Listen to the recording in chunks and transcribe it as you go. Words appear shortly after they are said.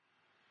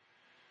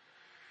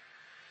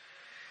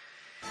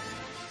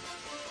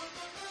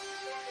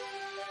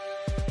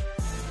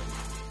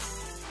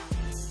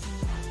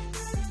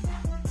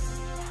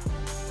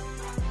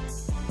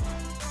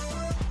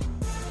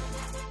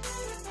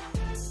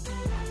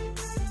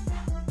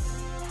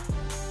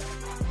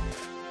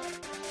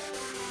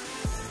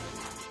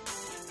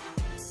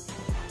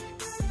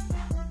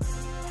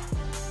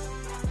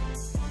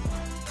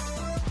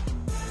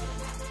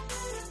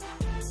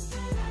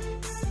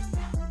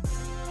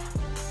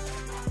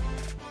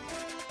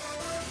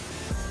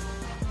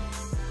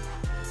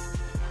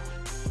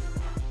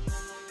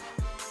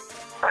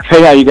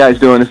Hey, how you guys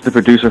doing? This is the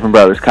producer from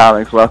Brothers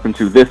Comics. Welcome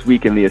to This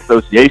Week in the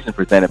Association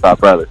presented by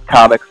Brothers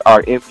Comics,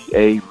 our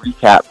NBA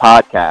recap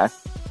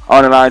podcast.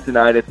 On the line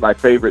tonight is my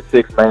favorite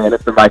six man,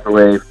 Mr.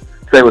 Microwave.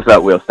 Say what's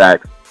up, Will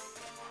Stacks.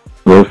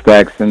 Will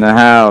Stacks in the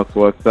house.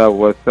 What's up?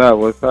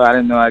 I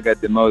didn't know I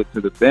got demoted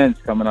to the bench,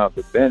 coming off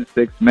the bench.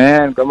 Six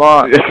man, come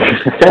on.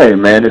 Hey,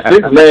 man, the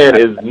six man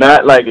is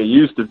not like it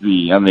used to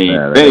be. I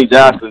mean, Benny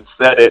Johnson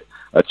said it.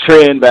 A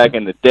trend back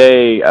in the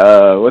day.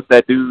 What's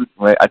that dude?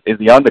 Is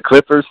he on the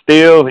Clippers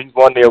still? He's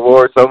won the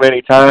award so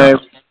many times.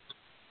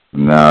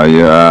 No,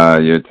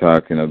 you're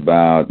talking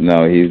about.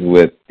 No, he's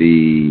with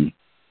the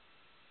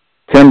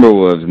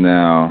Timberwolves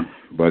now,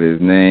 but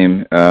his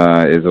name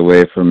is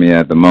away from me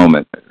at the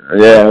moment.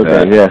 Yeah,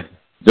 okay, yeah.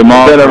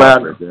 Jamal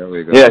Crawford. There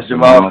we go. Yeah,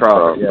 Jamal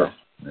Crawford. Yeah,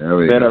 there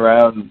we go.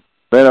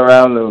 Been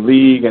around the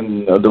league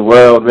and the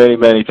world many,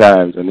 many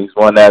times, and he's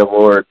won that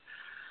award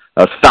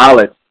a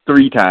solid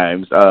 3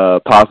 times,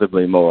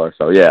 possibly more.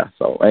 So, yeah,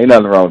 ain't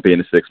nothing wrong with being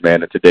a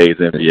six-man in today's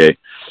NBA.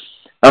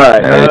 All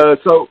right,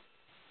 so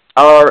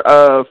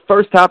our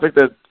first topic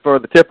for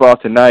the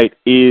tip-off tonight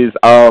is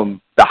the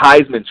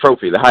Heisman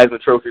Trophy. The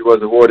Heisman Trophy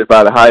was awarded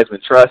by the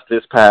Heisman Trust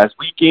this past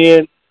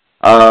weekend.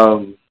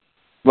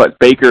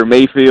 Baker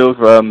Mayfield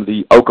from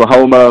the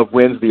Oklahoma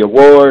wins the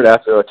award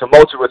after a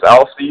tumultuous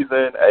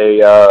offseason,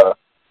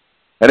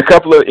 and a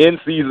couple of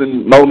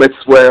in-season moments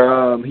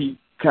where he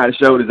kind of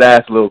showed his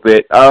ass a little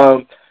bit.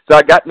 So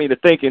it got me to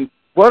thinking,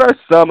 what are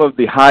some of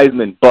the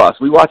Heisman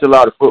busts? We watch a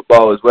lot of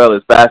football as well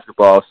as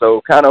basketball,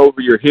 so kind of over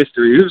your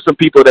history, who's some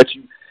people that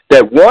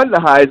won the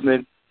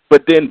Heisman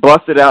but then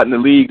busted out in the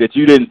league that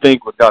you didn't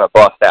think was going to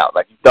bust out?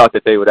 Like you thought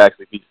that they would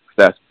actually be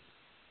successful.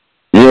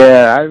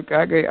 Yeah,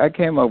 I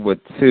came up with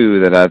 2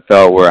 that I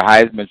thought were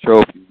Heisman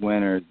Trophy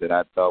winners that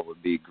I thought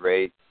would be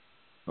great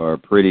or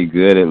pretty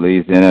good, at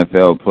least,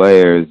 NFL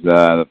players.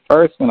 The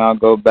first one, I'll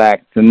go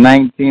back to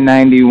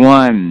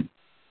 1991,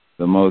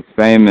 the most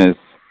famous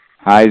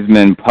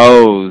Heisman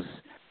pose,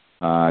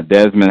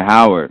 Desmond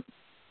Howard.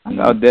 I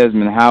thought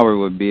Desmond Howard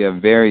would be a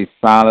very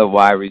solid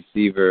wide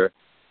receiver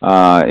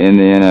in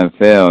the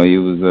NFL. He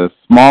was a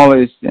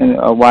smallish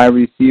wide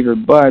receiver,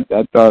 but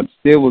I thought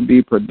still would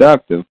be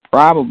productive.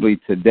 Probably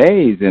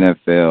today's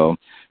NFL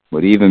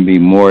would even be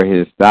more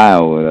his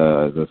style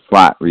as a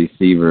slot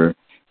receiver,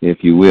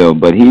 if you will.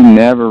 But he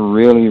never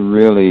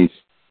really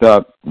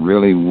stuck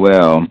really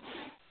well.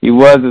 He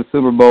was a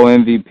Super Bowl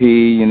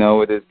MVP,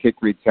 with his kick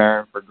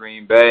return for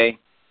Green Bay.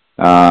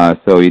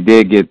 So he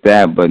did get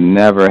that, but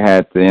never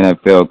had the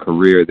NFL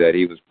career that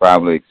he was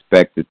probably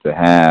expected to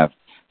have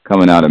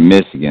coming out of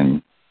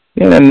Michigan.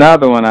 And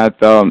another one I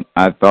thought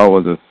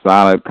was a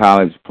solid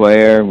college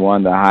player,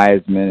 won the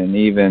Heisman, and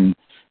even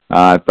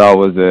I thought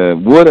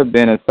would have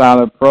been a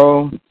solid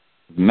pro,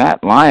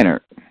 Matt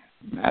Leinart.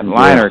 Matt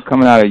Leinart,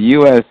 coming out of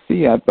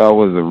USC, I thought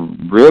was a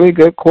really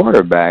good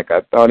quarterback.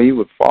 I thought he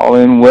would fall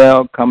in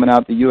well coming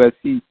out the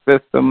USC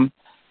system.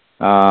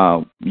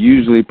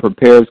 Usually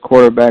prepares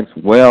quarterbacks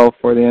well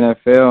for the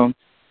NFL,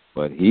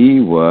 but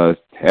he was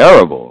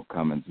terrible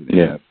coming to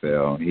the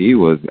NFL. He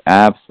was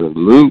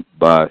absolute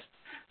bust.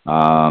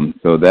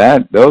 So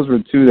those were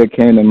 2 that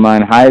came to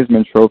mind.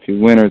 Heisman Trophy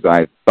winners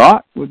I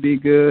thought would be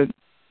good.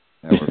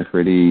 That were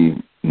pretty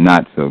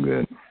not so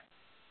good.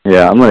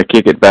 Yeah, I'm going to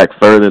kick it back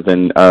further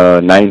than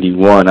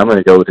 91. I'm going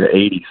to go to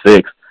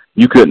 86.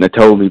 You couldn't have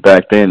told me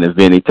back then that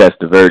Vinny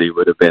Testaverde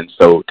would have been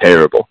so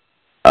terrible.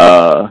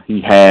 He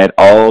had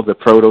all the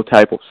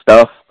prototypal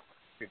stuff,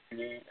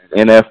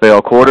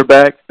 NFL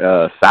quarterback,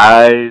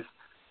 size,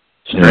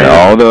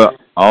 strength,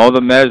 all the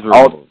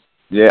measurables.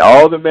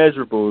 All the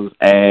measurables,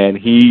 and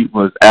he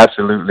was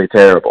absolutely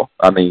terrible.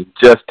 I mean,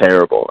 just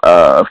terrible.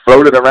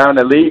 Floated around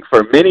the league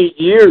for many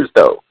years,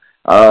 though.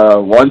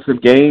 Won some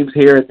games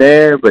here and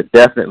there, but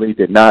definitely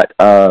did not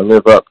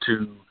live up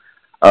to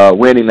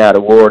winning that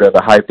award or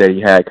the hype that he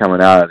had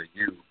coming out of the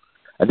U.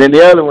 And then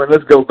the other one,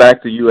 let's go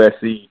back to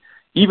USC.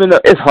 Even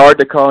though it's hard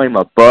to call him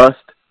a bust,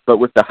 but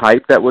with the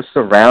hype that was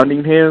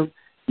surrounding him,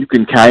 you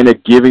can kind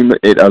of give him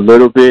it a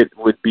little bit,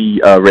 would be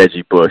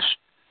Reggie Bush.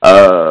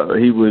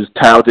 He was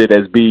touted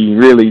as being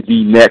really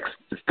the next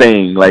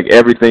thing. Like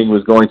everything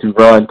was going to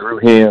run through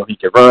him. He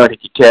could run, he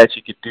could catch,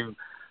 he could do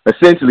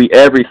essentially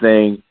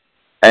everything.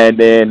 And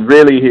then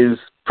really his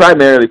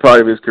primarily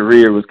part of his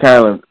career was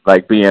kind of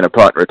like being a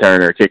punt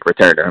returner, kick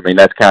returner. I mean,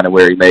 that's kind of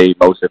where he made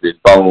most of his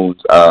bones.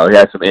 He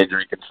had some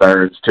injury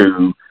concerns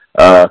too.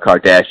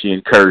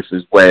 Kardashian curse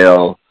as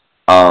well.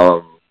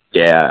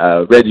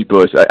 Reggie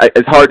Bush.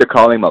 It's hard to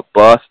call him a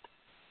bust,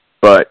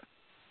 but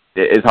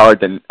it's hard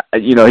to,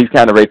 he's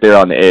kind of right there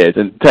on the edge.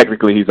 And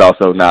technically, he's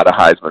also not a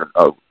Heisman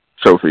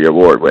Trophy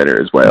Award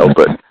winner as well,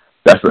 but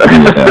that's he's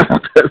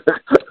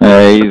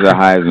a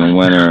Heisman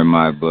winner in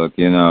my book.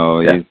 He's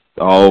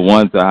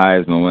once a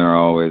Heisman winner,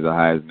 always a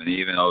Heisman.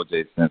 Even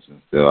O.J.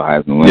 Simpson's still a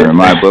Heisman winner in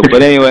my book.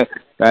 But anyway,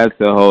 that's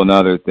a whole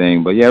other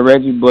thing. But,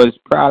 Reggie Bush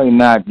probably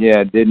not,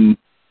 didn't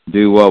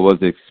do what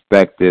was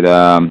expected.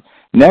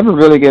 Never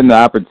really getting the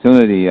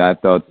opportunity, I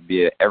thought, to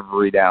be an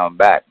every down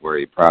back where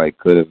he probably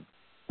could have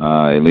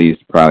at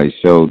least probably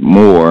showed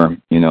more,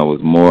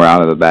 was more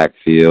out of the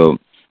backfield,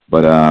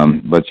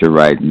 But you're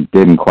right, he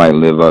didn't quite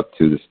live up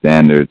to the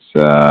standards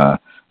that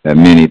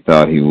many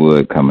thought he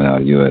would coming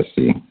out of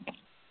USC.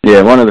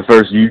 Yeah, one of the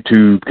first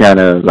YouTube kind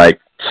of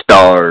like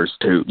stars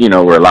to,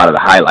 where a lot of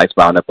the highlights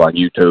wound up on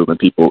YouTube and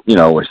people,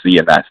 were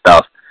seeing that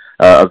stuff.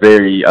 A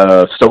very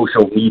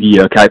social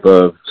media type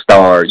of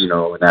star, in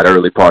that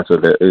early parts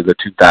of the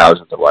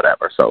 2000s or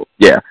whatever. So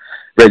yeah,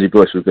 Reggie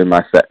Bush was in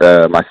my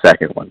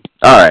second one.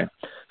 All right,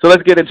 so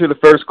let's get into the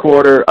first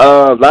quarter.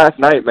 Last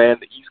night, man,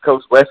 the East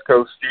Coast West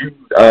Coast feud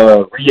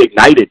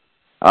reignited.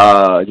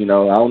 I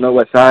don't know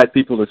what side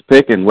people is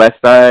picking. West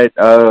side,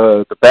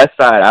 the best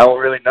side. I don't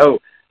really know.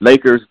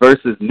 Lakers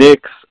versus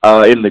Knicks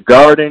in the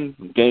Garden.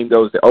 The game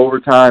goes to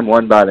overtime,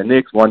 won by the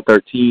Knicks,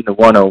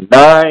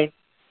 113-109.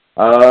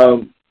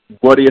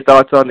 What are your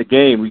thoughts on the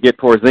game? We get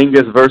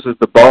Porzingis versus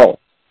the Ball.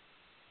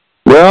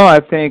 Well, I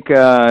think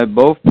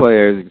both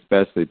players,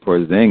 especially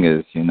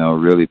Porzingis,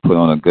 really put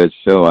on a good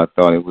show. I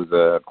thought it was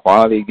a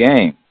quality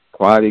game.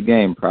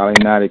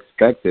 Probably not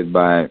expected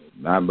not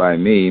by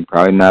me,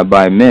 probably not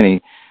by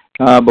many,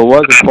 but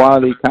was a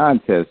quality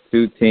contest.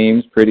 Two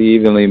teams pretty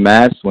evenly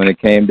matched when it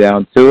came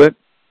down to it,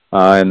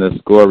 and the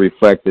score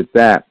reflected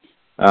that.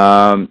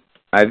 I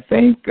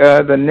think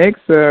the Knicks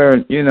are,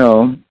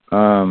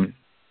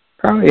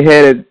 probably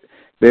headed.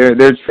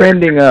 They're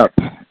trending up.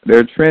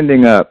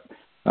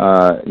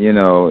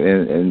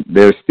 And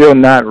they're still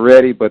not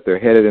ready, but they're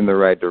headed in the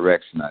right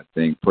direction, I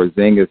think.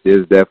 Porzingis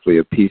is definitely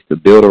a piece to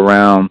build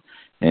around,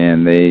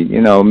 and they,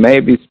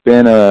 maybe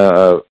spend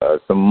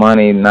some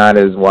money not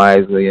as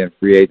wisely in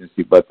free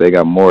agency, but they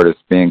got more to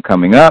spend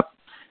coming up.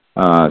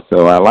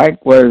 So I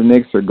like where the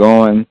Knicks are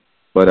going,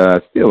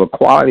 but still a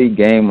quality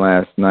game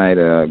last night,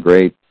 a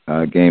great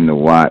game to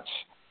watch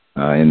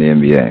in the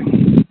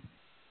NBA.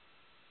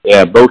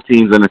 Yeah, both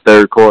teams in the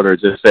third quarter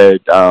just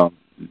said,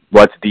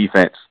 what's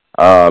defense?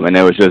 And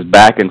it was just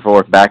back and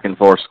forth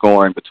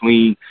scoring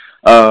between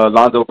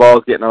Lonzo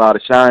Ball's getting a lot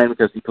of shine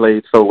because he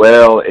played so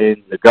well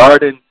in the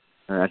Garden.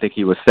 I think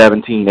he was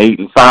 17, 8,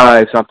 and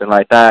 5, something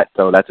like that.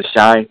 So that's a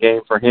shine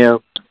game for him.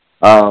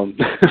 Is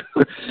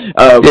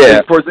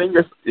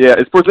Porzingis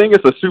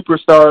a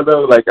superstar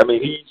though?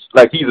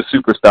 He's a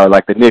superstar.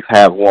 Like the Knicks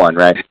have one,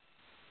 right?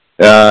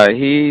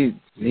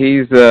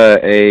 He's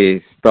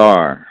a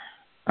star.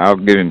 I'll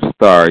give him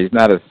star. He's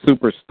not a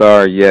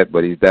superstar yet,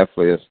 but he's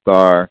definitely a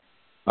star.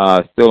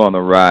 Still on the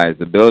rise.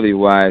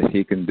 Ability-wise,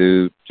 he can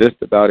do just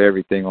about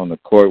everything on the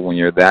court when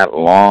you're that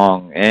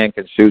long and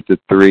can shoot the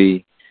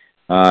three,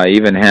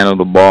 even handle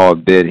the ball a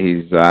bit.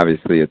 He's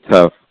obviously a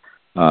tough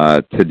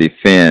to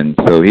defend.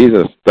 So he's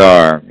a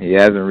star. He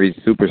hasn't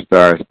reached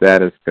superstar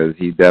status because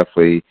he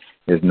definitely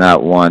is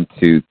not one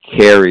to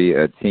carry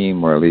a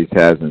team, or at least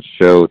hasn't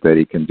showed that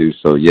he can do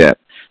so yet.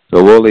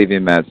 So we'll leave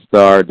him at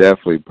star,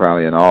 definitely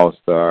probably an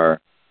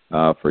all-star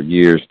for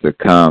years to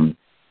come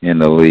in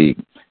the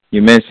league.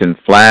 You mentioned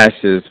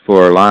flashes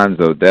for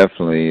Lonzo.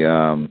 Definitely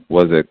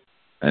was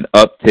an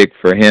uptick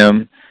for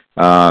him.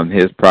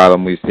 His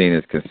problem we've seen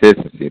is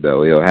consistency,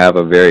 though. He'll have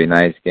a very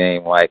nice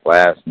game like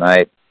last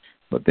night,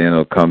 but then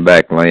he'll come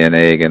back lay an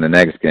egg in the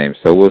next game.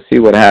 So we'll see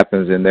what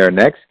happens in their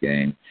next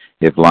game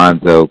if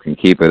Lonzo can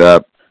keep it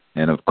up.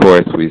 And, of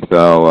course, we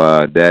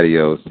saw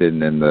Daddy-O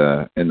sitting in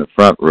the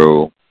front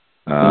row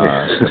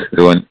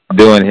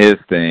doing his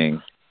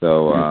thing.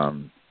 So,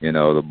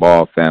 the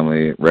Ball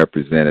family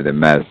represented in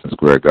Madison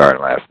Square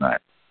Garden last night.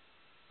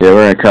 Yeah,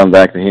 we're going to come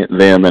back to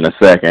them in a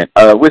second.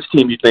 Which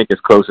team do you think is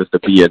closest to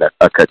being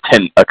a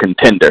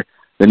contender?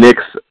 The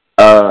Knicks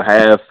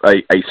have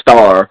a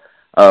star,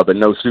 but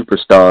no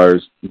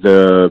superstars.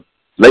 The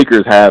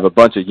Lakers have a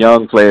bunch of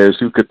young players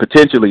who could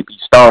potentially be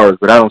stars,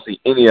 but I don't see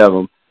any of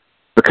them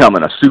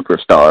becoming a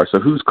superstar. So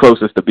who's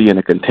closest to being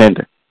a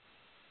contender?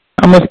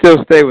 I'm going to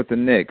still stay with the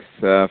Knicks.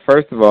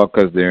 First of all,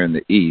 because they're in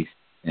the East.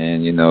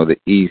 And, the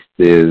East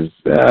is,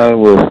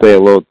 we'll say, a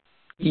little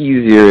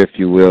easier, if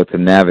you will, to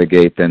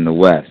navigate than the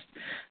West.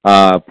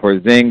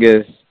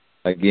 Porzingis,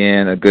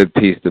 again, a good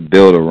piece to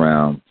build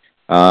around.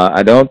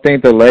 I don't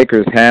think the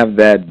Lakers have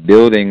that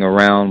building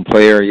around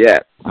player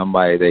yet.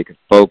 Somebody they can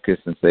focus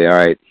and say, all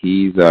right,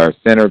 he's our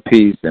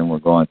centerpiece, and we're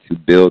going to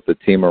build the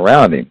team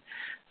around him.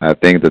 I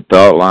think the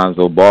thought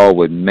Lonzo Ball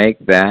would make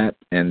that,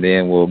 and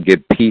then we'll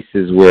get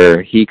pieces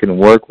where he can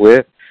work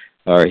with,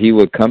 or he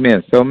would come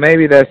in. So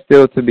maybe that's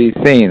still to be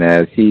seen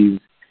as he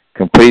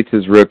completes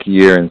his rookie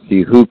year and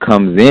see who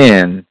comes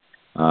in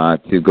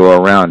to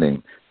go around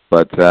him.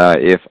 But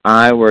if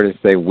I were to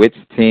say which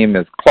team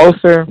is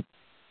closer,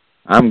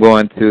 I'm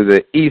going to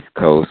the East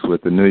Coast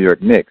with the New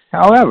York Knicks.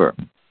 However,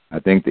 I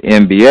think the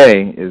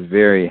NBA is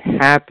very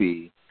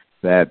happy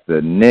that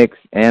the Knicks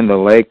and the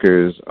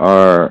Lakers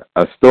are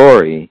a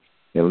story,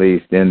 at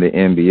least in the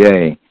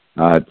NBA,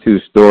 two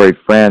storied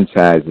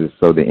franchises.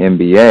 So the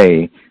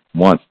NBA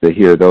wants to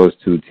hear those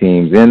two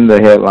teams in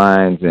the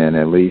headlines, and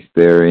at least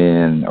they're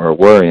in, or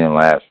were in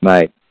last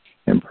night,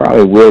 and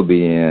probably will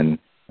be in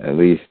at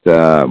least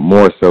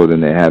more so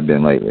than they have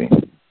been lately.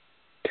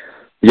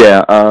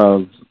 Yeah,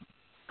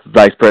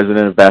 Vice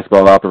President of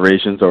Basketball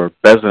Operations, or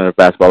President of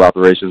Basketball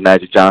Operations,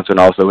 Magic Johnson,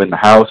 also in the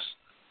house.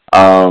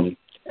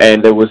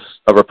 And there was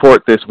a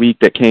report this week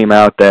that came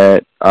out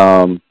that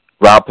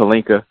Rob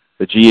Pelinka,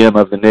 the GM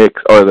of the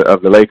Knicks or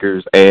of the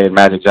Lakers, and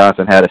Magic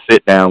Johnson had a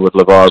sit down with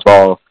LeVar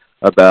Ball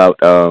about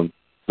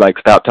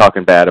stop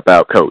talking bad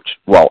about Coach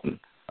Walton.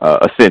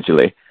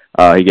 Essentially,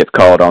 he gets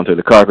called onto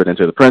the carpet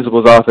into the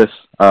principal's office.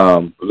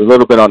 A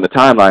little bit on the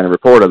timeline, a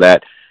report of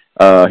that.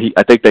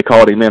 I think they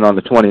called him in on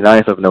the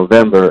 29th of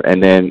November,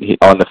 and then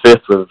on the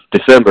 5th of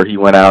December, he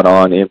went out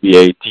on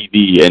NBA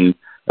TV and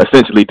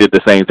essentially did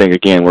the same thing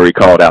again, where he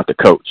called out the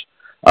coach.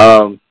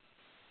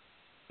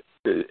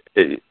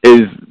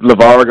 Is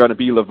LeVar going to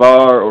be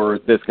LeVar, or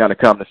is this going to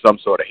come to some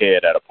sort of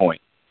head at a point?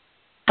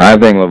 I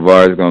think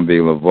LeVar is going to be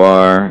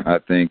LeVar. I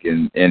think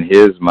in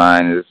his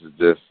mind, this is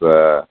just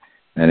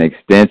an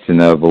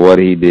extension of what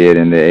he did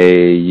in the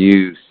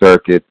AAU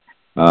circuit,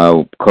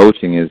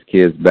 coaching his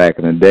kids back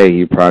in the day.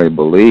 He probably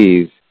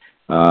believes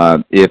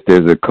if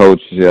there's a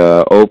coach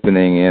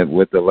opening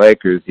with the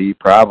Lakers, he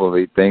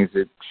probably thinks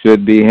it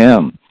should be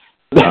him.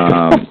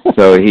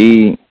 So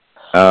he's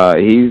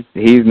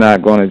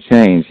not going to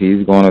change.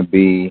 He's going to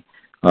be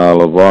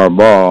LeVar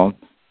Ball,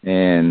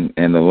 and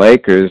the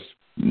Lakers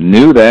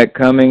knew that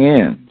coming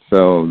in,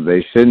 so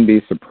they shouldn't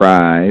be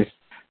surprised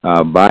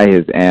by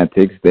his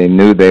antics. They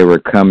knew they were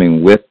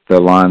coming with the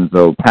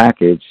Lonzo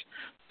package,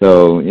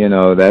 so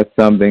that's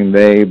something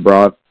they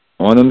brought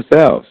on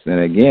themselves. And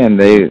again,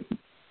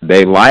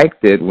 they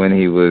liked it when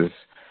he was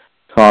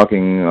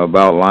talking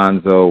about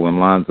Lonzo when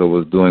Lonzo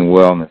was doing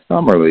well in the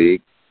summer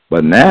league,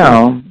 but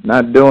now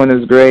not doing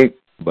as great.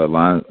 But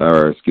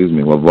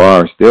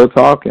LeVar still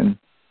talking.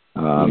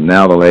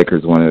 Now the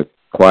Lakers want to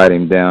quiet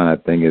him down. I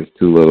think it's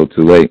too little,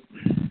 too late.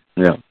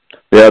 Yeah.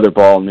 The other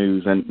Ball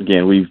news, and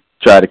again, we've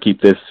tried to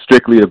keep this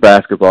strictly to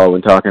basketball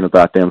when talking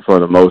about them for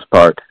the most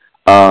part.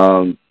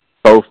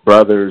 Both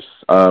brothers,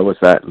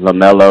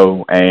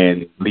 LaMelo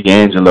and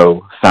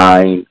LiAngelo,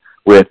 signed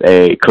with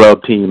a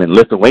club team in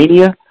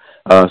Lithuania.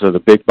 So the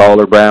big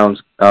baller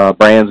brands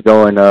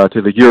going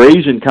to the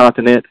Eurasian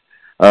continent.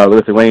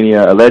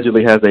 Lithuania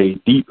allegedly has a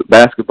deep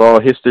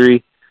basketball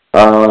history.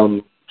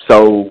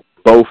 So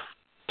both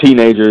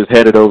teenagers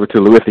headed over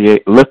to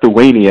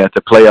Lithuania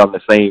to play on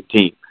the same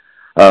team.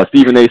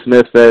 Stephen A.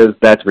 Smith says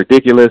that's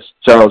ridiculous.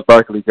 Charles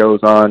Barkley goes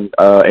on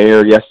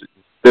air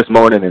this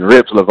morning and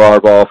rips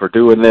LeVar Ball for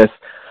doing this.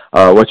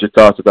 What's your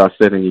thoughts about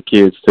sending your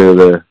kids to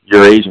the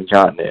Eurasian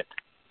continent?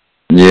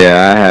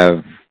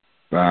 Yeah,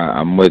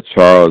 I'm with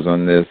Charles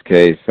on this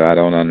case. I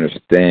don't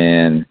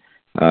understand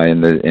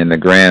in the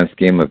grand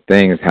scheme of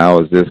things, how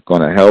is this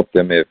going to help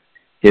them if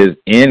his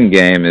end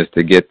game is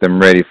to get them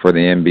ready for the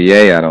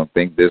NBA? I don't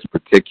think this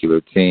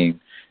particular team,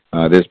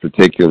 this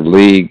particular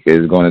league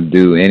is going to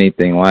do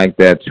anything like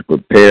that to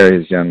prepare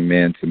his young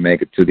men to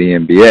make it to the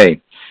NBA.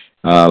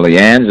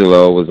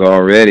 LiAngelo was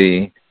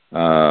already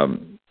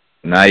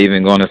not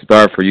even going to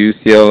start for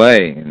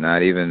UCLA,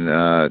 not even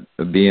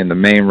be in the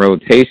main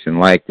rotation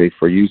likely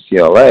for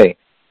UCLA.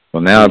 So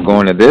now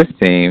going to this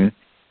team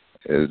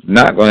is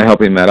not going to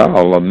help him at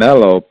all.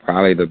 LaMelo,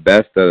 probably the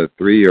best of the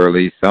three, or at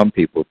least some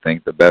people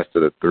think the best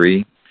of the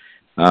three.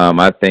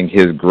 I think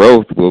his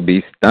growth will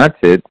be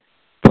stunted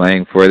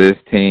playing for this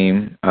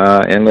team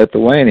in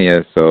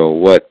Lithuania. So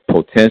what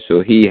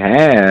potential he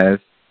has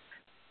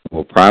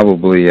will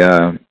probably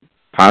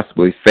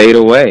possibly fade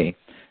away.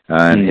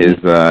 And his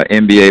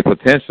NBA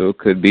potential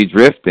could be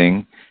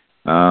drifting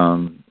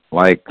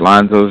like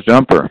Lonzo's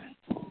jumper.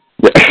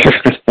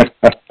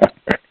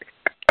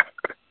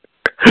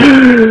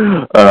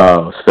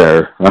 Oh,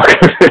 sir.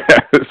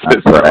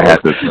 That's what I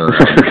have to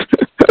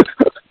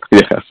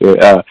say.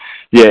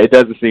 Yeah, it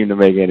doesn't seem to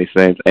make any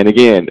sense. And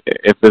again,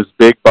 if this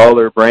big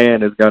baller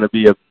brand is going to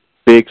be a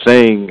big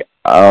thing,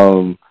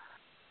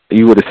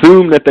 you would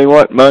assume that they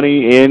want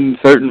money in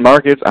certain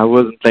markets. I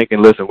wasn't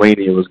thinking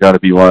Lithuania was going to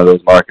be one of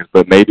those markets,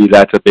 but maybe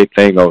that's a big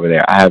thing over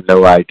there. I have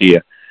no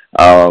idea.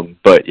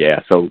 But yeah,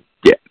 so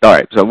yeah, all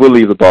right. So we'll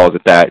leave the balls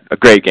at that. A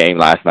great game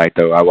last night,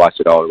 though. I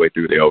watched it all the way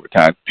through the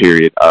overtime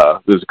period.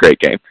 It was a great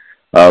game.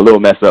 A little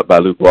mess up by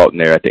Luke Walton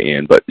there at the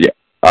end, but yeah,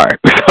 all right.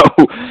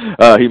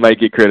 So he might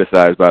get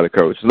criticized by the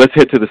coach. Let's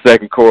hit to the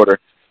second quarter.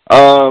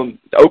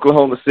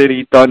 Oklahoma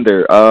City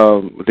Thunder.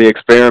 The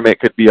experiment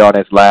could be on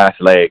its last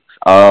legs.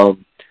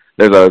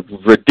 There's a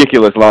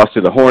ridiculous loss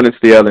to the Hornets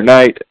the other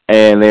night,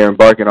 and they're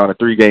embarking on a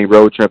 3-game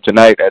road trip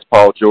tonight as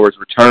Paul George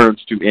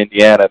returns to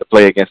Indiana to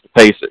play against the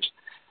Pacers.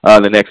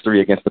 The next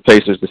 3 against the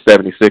Pacers, the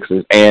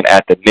 76ers, and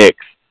at the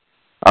Knicks.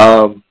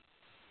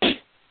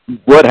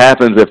 What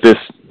happens if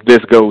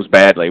this goes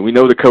badly? We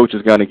know the coach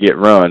is going to get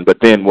run, but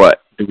then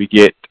what? Do we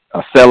get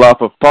a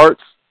sell-off of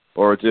parts,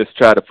 or just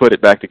try to put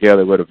it back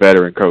together with a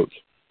veteran coach?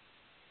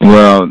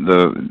 Well,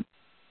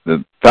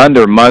 the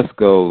Thunder must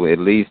go at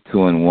least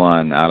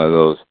 2-1 out of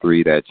those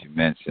 3 that you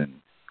mentioned,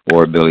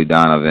 or Billy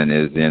Donovan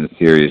is in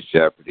serious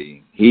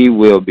jeopardy. He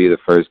will be the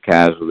first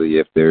casualty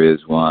if there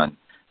is one.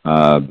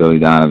 Billy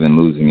Donovan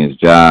losing his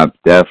job,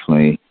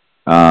 definitely.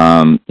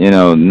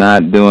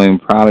 Not doing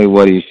probably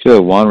what he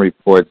should. One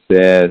report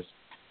says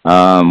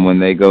when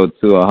they go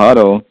to a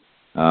huddle,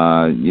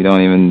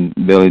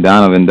 Billy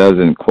Donovan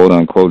doesn't,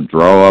 quote-unquote,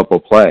 draw up a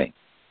play.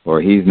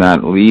 or he's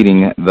not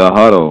leading the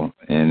huddle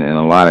in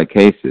a lot of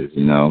cases,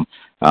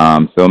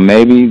 So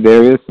maybe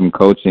there is some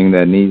coaching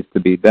that needs to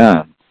be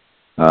done.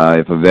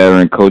 If a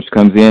veteran coach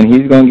comes in,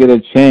 he's going to get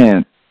a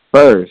chance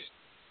first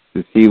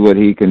to see what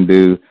he can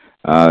do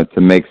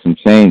to make some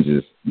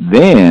changes.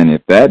 Then,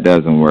 if that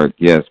doesn't work,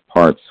 yes,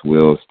 parts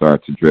will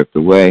start to drift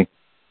away.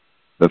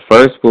 The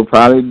first will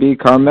probably be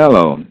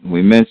Carmelo.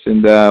 We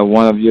mentioned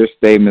one of your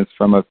statements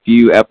from a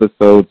few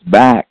episodes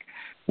back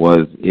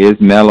was, is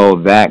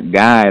Melo that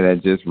guy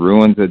that just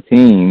ruins a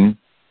team,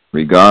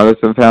 regardless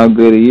of how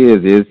good he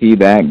is? Is he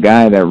that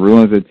guy that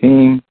ruins a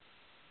team?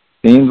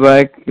 Seems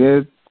like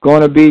it's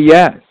going to be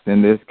yes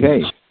in this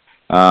case.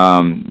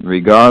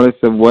 Regardless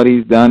of what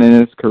he's done in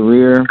his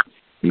career,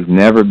 he's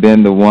never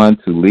been the one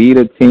to lead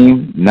a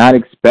team, not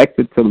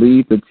expected to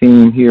lead the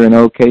team here in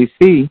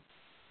OKC,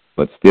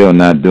 but still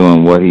not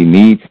doing what he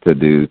needs to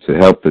do to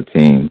help the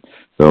team.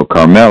 So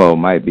Carmelo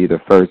might be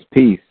the first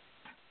piece.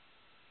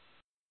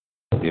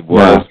 It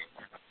was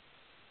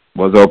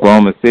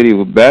Oklahoma City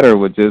better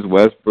with just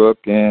Westbrook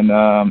and,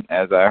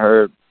 as I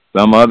heard,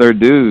 some other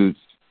dudes.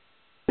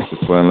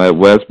 Just want to let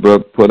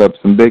Westbrook put up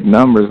some big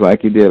numbers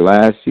like he did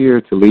last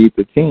year to lead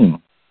the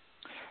team.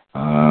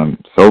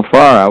 So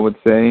far, I would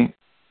say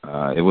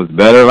it was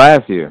better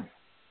last year.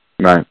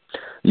 Right.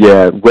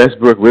 Yeah,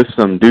 Westbrook with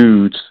some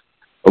dudes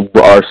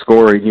are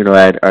scoring,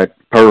 at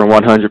per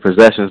 100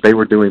 possessions. They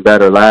were doing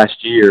better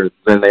last year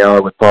than they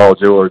are with Paul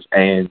George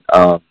and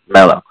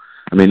Melo.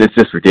 I mean, it's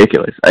just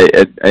ridiculous.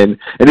 And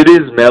it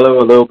is Melo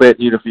a little bit,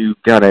 if you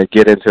kind of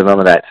get into some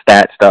of that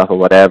stat stuff or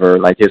whatever,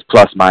 like his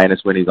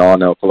plus-minus when he's on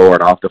the floor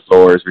and off the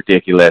floor is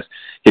ridiculous.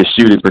 His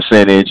shooting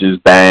percentage is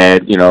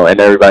bad,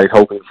 and everybody's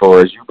hoping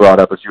for, as you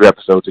brought up a few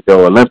episodes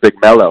ago, Olympic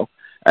Melo.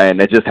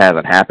 And it just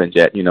hasn't happened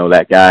yet.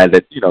 That guy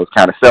that, is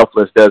kind of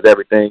selfless, does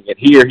everything. And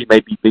here he may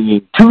be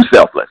being too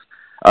selfless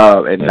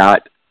and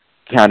not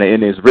kind of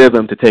in his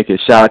rhythm to take his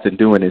shots and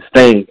doing his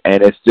thing.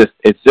 And it's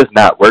just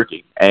not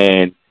working.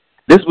 And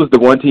this was the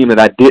one team that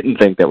I didn't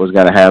think that was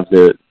going to have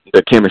the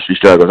chemistry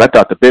struggles. I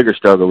thought the bigger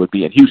struggle would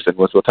be in Houston,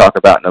 which we'll talk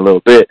about in a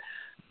little bit.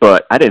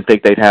 But I didn't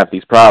think they'd have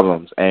these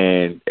problems.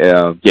 And,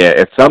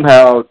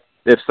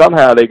 if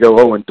somehow they go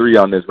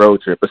 0-3 on this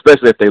road trip,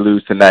 especially if they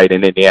lose tonight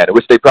in Indiana,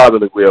 which they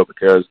probably will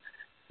because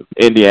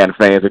Indiana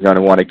fans are going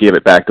to want to give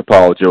it back to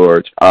Paul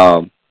George,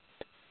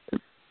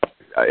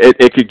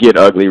 it could get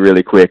ugly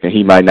really quick, and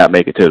he might not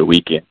make it to the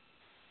weekend.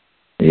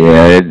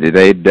 Yeah,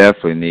 they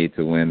definitely need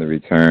to win the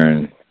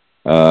return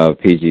of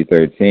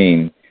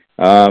PG-13.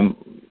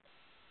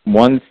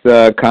 Once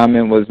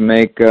comment was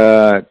make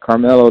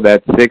Carmelo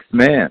that sixth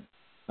man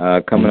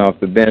coming off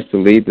the bench to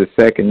lead the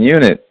second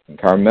unit.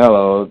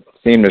 Carmelo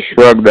seemed to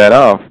shrug that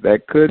off.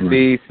 That could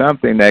be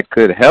something that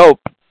could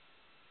help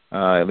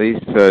at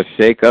least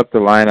shake up the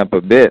lineup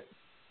a bit.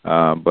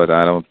 But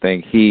I don't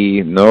think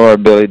he nor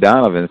Billy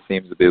Donovan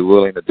seems to be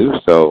willing to do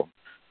so.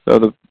 So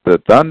the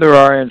Thunder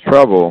are in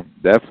trouble.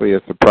 Definitely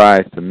a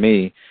surprise to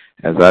me,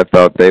 as I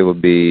thought they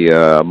would be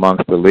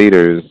amongst the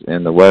leaders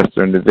in the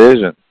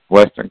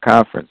Western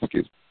Conference,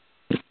 excuse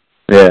me.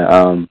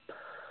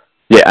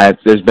 Yeah,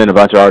 there's been a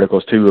bunch of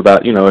articles, too,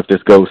 about, if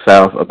this goes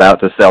south, about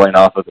the selling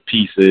off of the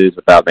pieces,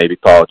 about maybe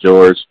Paul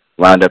George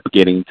wound up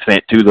getting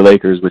sent to the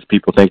Lakers, which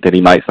people think that he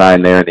might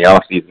sign there in the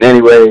offseason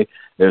anyway.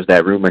 There's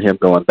that rumor of him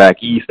going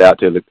back east out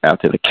to the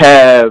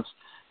Cavs.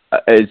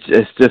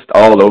 It's just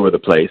all over the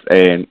place.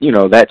 And,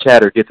 that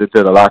chatter gets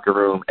into the locker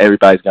room.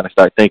 Everybody's going to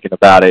start thinking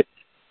about it.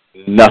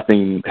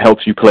 Nothing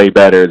helps you play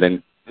better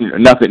than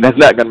nothing. That's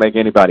not going to make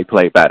anybody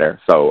play better.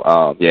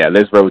 So,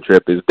 this road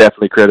trip is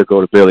definitely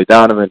critical to Billy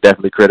Donovan,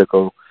 definitely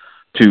critical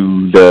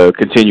to the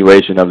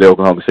continuation of the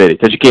Oklahoma City,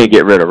 because you can't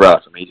get rid of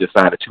Russ. I mean, he just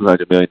signed a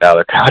 $200 million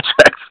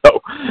contract,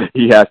 so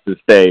he has to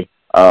stay.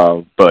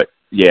 But,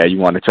 you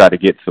want to try to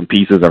get some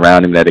pieces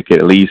around him that it could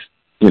at least,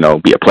 be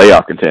a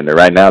playoff contender.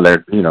 Right now,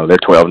 they're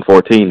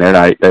 12-14. They're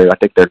not. I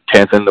think they're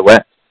 10th in the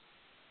West.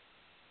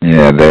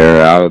 Yeah,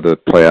 they're out of the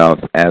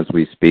playoffs as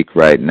we speak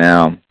right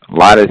now. A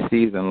lot of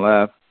season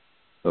left.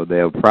 So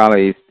they'll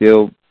probably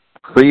still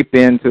creep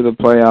into the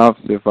playoffs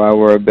if I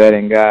were a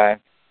betting guy.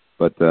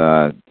 But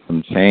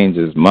some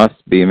changes must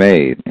be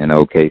made in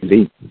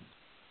OKC.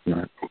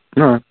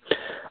 All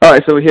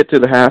right, so we hit to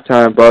the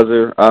halftime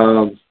buzzer.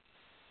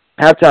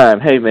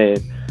 Halftime, hey, man,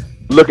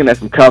 looking at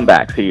some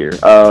comebacks here.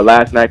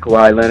 Last night,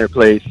 Kawhi Leonard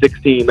played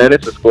 16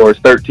 minutes and scores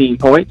 13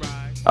 points.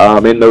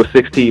 In those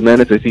 16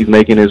 minutes, as he's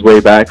making his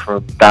way back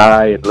from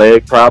thigh and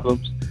leg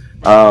problems.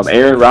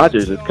 Aaron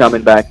Rodgers is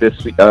coming back this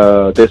week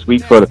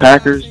for the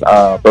Packers.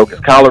 Broke his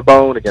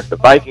collarbone against the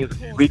Vikings a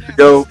few weeks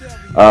ago.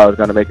 Is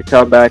going to make a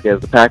comeback as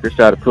the Packers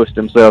try to push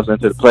themselves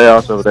into the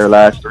playoffs over their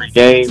last 3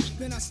 games.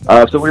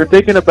 So we were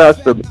thinking about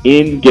some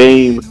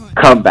in-game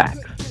comebacks.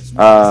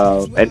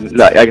 And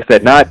like I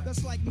said, not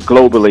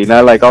globally,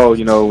 not like,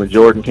 when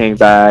Jordan came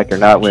back, or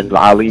not when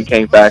Ali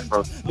came back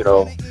from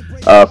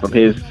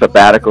his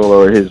sabbatical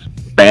or his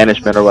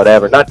banishment or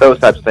whatever. Not those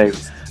types of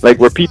things. Like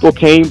where people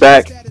came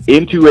back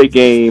into a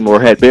game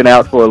or had been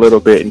out for a little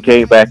bit and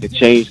came back and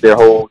changed their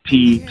whole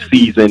team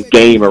season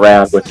game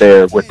around with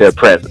their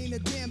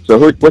presence. So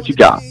what you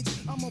got?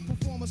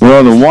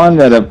 Well, the one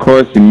that, of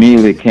course,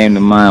 immediately came to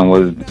mind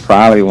was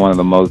probably one of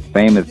the most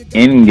famous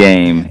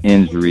in-game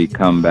injury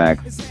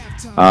comebacks.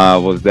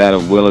 Was that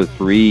of Willis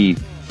Reed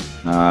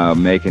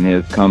making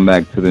his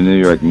comeback to the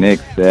New York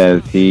Knicks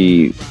as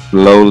he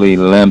slowly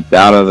limped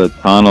out of the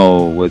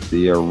tunnel with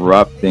the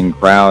erupting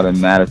crowd in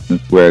Madison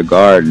Square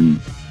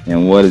Garden.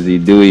 And what does he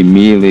do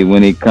immediately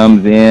when he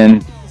comes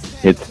in?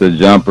 Hits the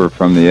jumper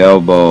from the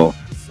elbow,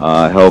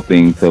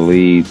 helping to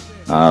lead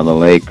the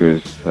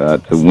Lakers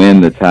to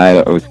win the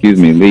title,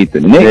 lead the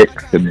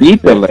Knicks to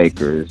beat the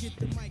Lakers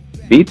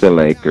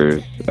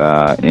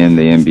in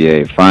the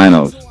NBA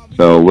Finals.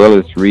 So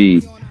Willis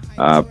Reed,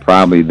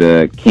 probably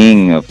the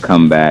king of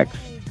comebacks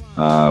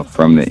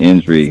from the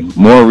injury.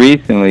 More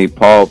recently,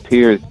 Paul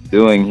Pierce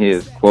doing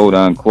his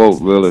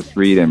quote-unquote Willis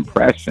Reed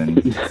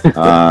impression,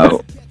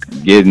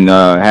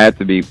 had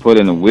to be put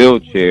in a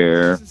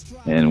wheelchair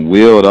and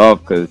wheeled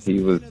off because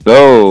he was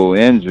so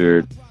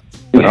injured.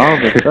 But all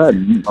of a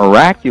sudden,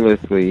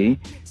 miraculously,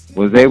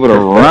 was able to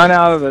run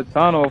out of the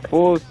tunnel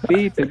full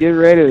speed to get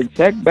ready to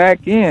check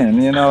back in.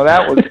 You know,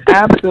 that was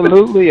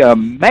absolutely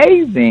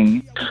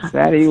amazing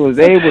that he was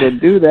able to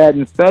do that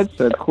in such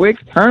a quick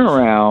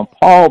turnaround.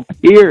 Paul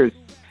Pierce,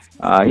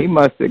 he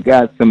must have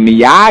got some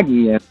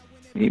Miyagi.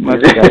 He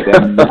must have got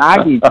that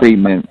Miyagi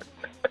treatment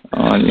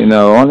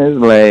on his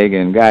leg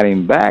and got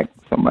him back.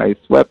 Somebody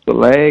swept the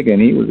leg, and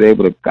he was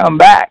able to come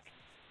back.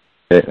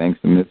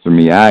 Thanks to Mr.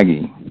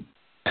 Miyagi.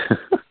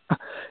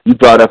 You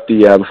brought up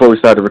before we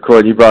started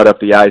recording, you brought up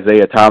the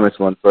Isaiah Thomas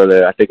one for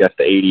I think that's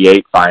the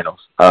 '88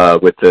 finals,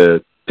 with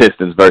the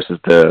Pistons versus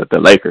the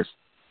Lakers.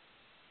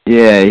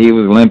 Yeah, he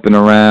was limping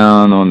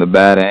around on the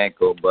bad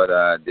ankle, but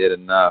did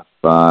enough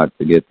to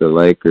get the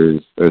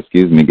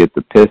get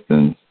the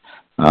Pistons,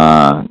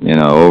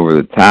 over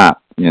the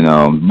top,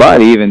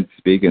 But even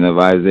speaking of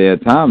Isaiah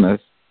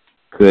Thomas,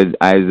 could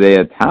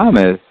Isaiah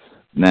Thomas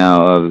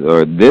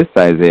this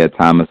Isaiah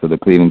Thomas of the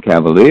Cleveland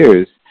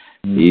Cavaliers,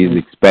 he's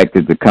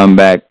expected to come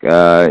back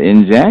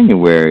in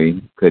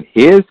January. Could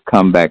his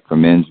comeback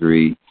from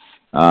injury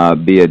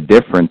be a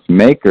difference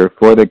maker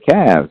for the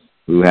Cavs,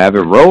 who have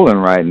it rolling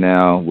right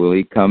now? Will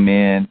he come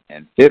in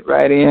and fit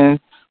right in,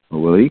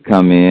 or will he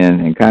come in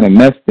and kind of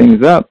mess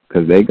things up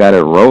because they got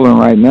it rolling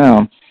right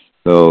now?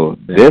 So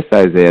this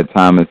Isaiah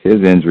Thomas,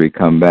 his injury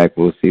comeback,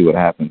 we'll see what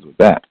happens with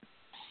that.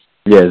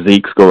 Yeah,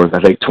 Zeke scores, I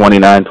think,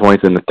 29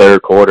 points in the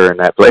third quarter in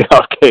that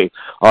playoff game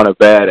on a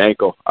bad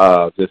ankle.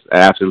 Just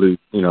absolute,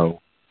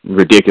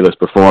 ridiculous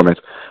performance.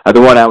 The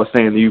one I was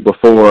saying to you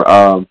before,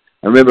 I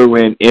remember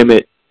when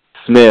Emmitt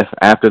Smith,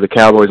 after the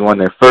Cowboys won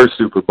their first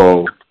Super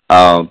Bowl,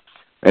 and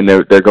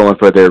they're going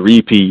for their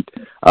repeat,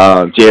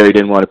 Jerry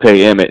didn't want to pay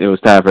Emmitt. It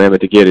was time for Emmitt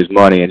to get his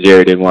money, and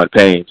Jerry didn't want to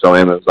pay him. So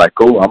Emmitt was like,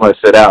 cool, I'm going to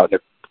sit out. And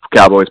the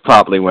Cowboys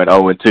promptly went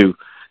 0-2.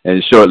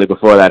 And shortly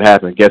before that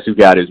happened, guess who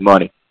got his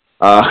money?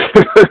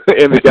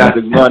 Emmitt got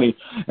his money,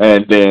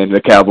 and then the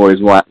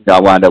Cowboys wound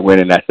up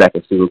winning that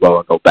second Super Bowl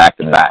and go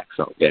back-to-back.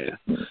 So, yeah,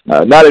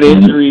 not an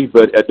injury,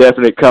 but a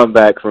definite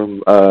comeback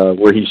from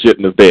where he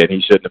shouldn't have been.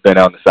 He shouldn't have been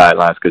on the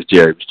sidelines because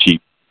Jerry was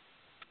cheap.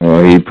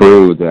 Well, he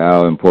proved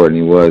how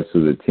important he was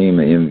to the team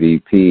at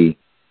MVP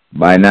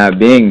by not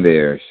being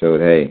there.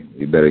 Showed, hey,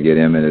 we better get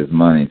Emmitt his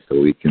money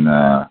so we can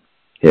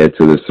head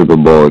to the Super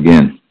Bowl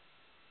again.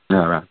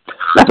 All right.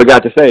 I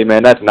forgot to say,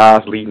 man, that's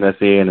Nas leading us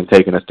in and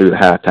taking us through the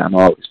halftime.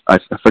 I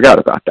forgot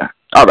about that.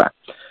 All right.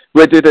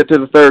 We did it to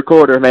the third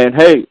quarter, man.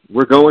 Hey,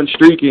 we're going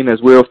streaking,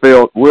 as Will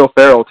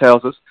Ferrell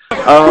tells us.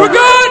 We're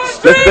going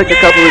streaking! Let's take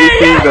a couple of these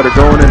teams that are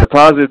going in the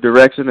positive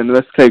direction, and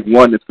let's take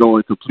one that's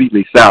going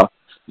completely south.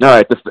 All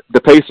right,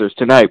 the Pacers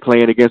tonight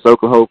playing against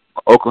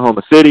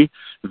Oklahoma City.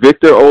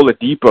 Victor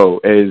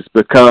Oladipo has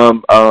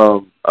become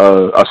a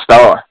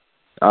star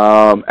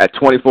at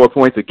 24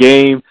 points a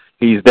game.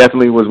 He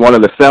definitely was one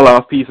of the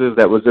sell-off pieces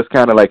that was just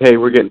kind of like, hey,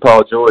 we're getting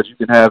Paul George. You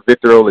can have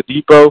Victor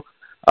Oladipo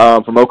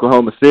from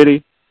Oklahoma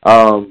City.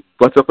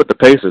 What's up with the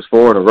Pacers,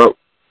 4 in a row?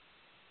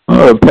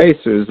 Well, the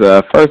Pacers,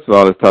 first of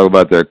all, let's talk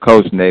about their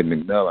coach, Nate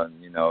McMillan.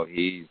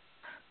 He's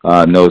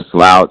no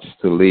slouch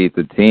to lead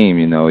the team.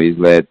 He's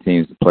led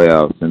teams to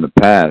playoffs in the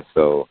past.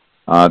 So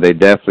they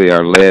definitely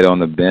are led on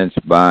the bench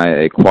by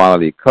a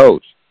quality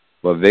coach.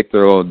 But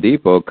Victor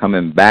Oladipo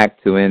coming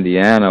back to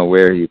Indiana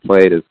where he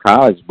played his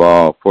college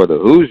ball for the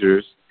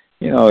Hoosiers,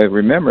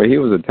 remember, he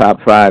was a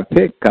top 5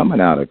 pick coming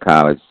out of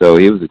college. So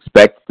he was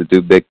expected to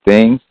do big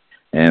things.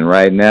 And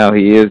right now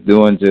he is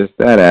doing just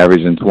that,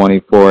 averaging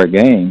 24 a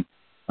game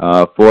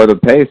for the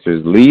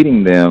Pacers,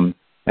 leading them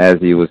as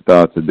he was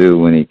thought to do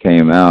when he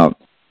came out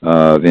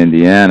of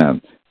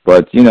Indiana.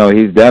 But,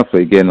 he's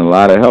definitely getting a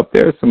lot of help.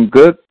 There's some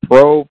good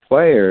pro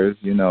players,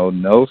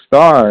 no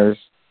stars,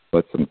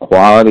 but some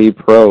quality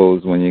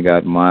pros when you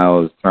got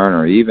Miles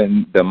Turner,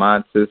 even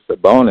Domantas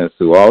Sabonis,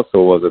 who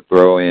also was a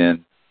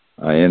throw-in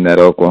in that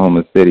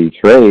Oklahoma City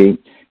trade.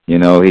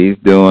 He's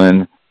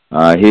doing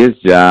his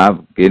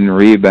job, getting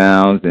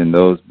rebounds and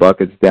those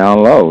buckets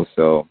down low.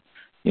 So,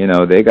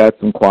 they got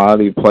some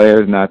quality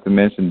players, not to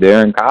mention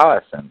Darren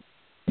Collison,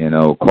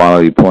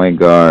 quality point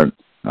guard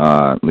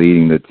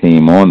leading the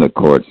team on the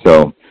court.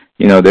 So,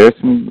 there's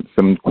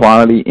some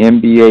quality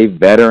NBA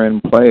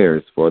veteran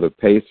players for the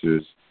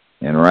Pacers,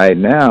 and right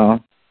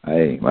now,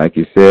 hey, like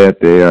you said,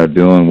 they are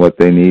doing what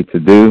they need to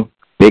do.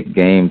 Big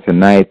game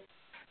tonight.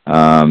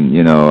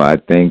 I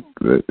think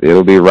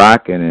it'll be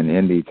rocking in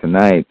Indy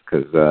tonight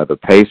because the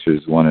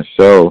Pacers want to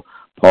show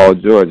Paul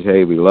George,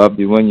 hey, we loved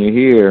you when you're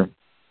here,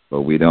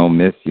 but we don't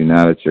miss you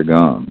now that you're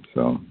gone.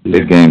 So,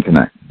 big game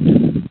tonight.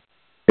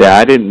 Yeah,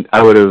 I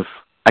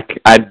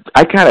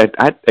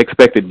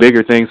expected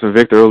bigger things from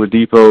Victor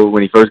Oladipo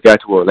when he first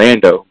got to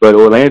Orlando, but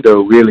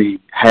Orlando really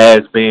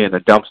has been a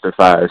dumpster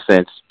fire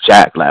since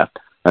Shaq left.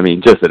 I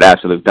mean, just an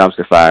absolute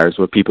dumpster fire is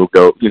where people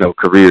go,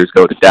 careers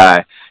go to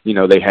die.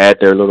 They had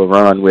their little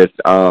run with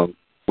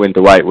when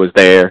Dwight was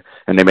there,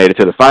 and they made it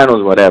to the finals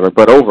or whatever,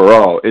 but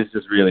overall, it's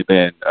just really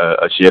been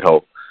a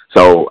shithole.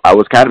 So I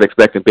was kind of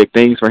expecting big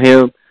things for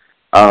him.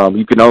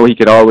 He could always,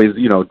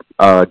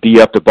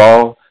 D up the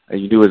ball,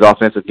 and you knew his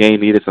offensive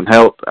game needed some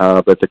help,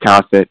 but the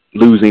constant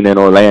losing in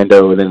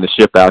Orlando and then the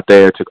ship out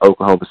there to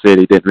Oklahoma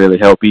City didn't really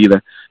help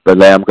either.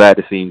 But I'm glad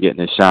to see him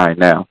getting his shine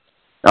now.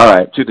 All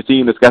right, to the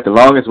team that's got the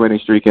longest winning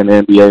streak in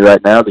the NBA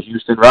right now, the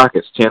Houston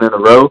Rockets, 10 in a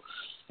row.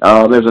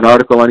 There's an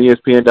article on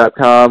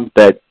ESPN.com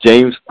that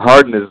James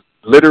Harden is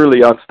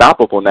literally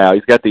unstoppable now.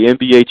 He's got the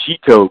NBA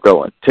cheat code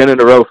going, 10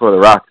 in a row for the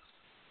Rockets.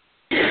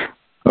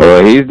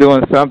 Well, he's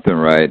doing something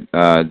right.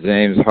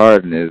 James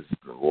Harden is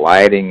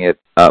lighting it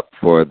up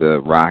for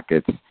the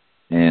Rockets,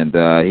 and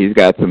he's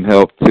got some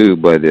help too,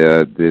 but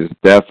there's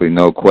definitely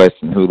no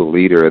question who the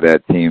leader of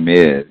that team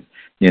is.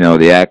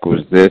 The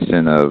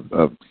acquisition of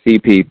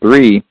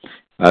CP3,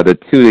 the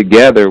two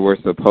together were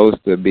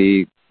supposed to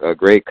be a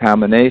great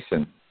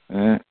combination.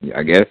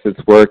 I guess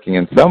it's working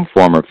in some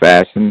form or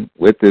fashion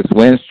with this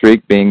win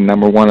streak being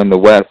number one in the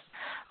West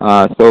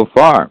so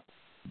far.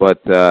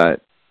 But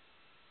it's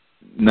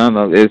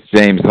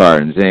James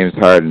Harden. James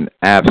Harden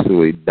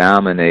absolutely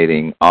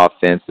dominating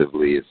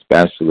offensively,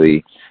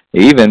 especially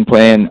even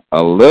playing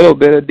a little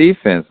bit of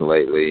defense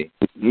lately,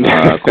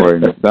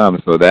 according to some.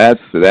 So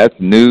that's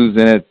news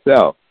in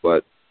itself.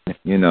 But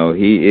he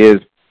is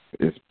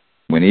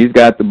when he's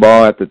got the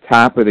ball at the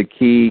top of the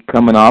key,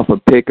 coming off a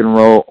pick and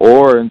roll,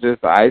 or in just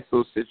an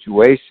ISO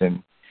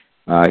situation,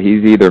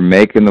 he's either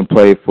making the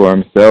play for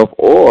himself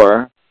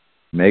or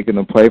making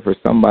the play for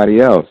somebody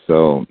else.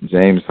 So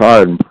James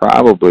Harden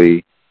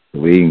probably the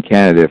leading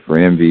candidate for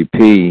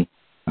MVP,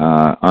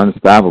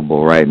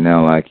 unstoppable right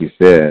now, like you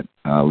said,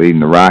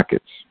 leading the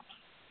Rockets.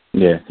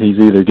 Yeah, he's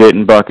either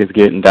getting buckets,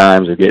 getting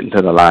dimes, or getting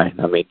to the line.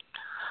 I mean,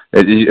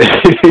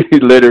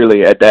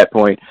 literally at that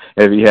point,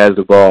 if he has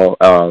the ball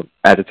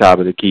at the top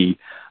of the key,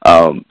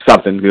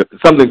 something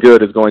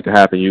good is going to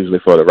happen usually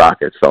for the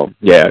Rockets. So,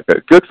 yeah,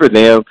 good for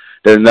them.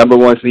 They're the number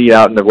one seed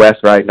out in the West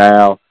right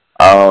now.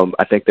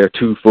 I think they're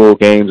 2 full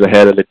games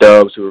ahead of the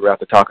Dubs, who we're about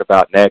to talk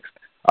about next.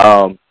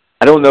 I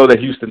don't know that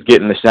Houston's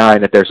getting the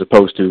shine that they're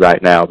supposed to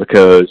right now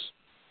because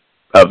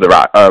of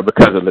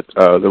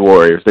the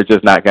Warriors. They're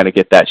just not going to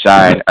get that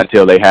shine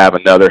until they have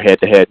another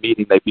head-to-head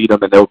meeting. They beat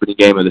them in the opening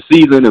game of the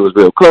season. It was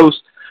real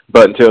close,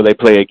 but until they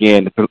play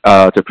again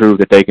to prove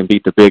that they can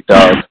beat the big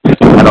dogs,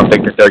 I don't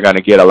think that they're going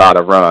to get a lot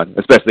of run,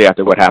 especially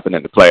after what happened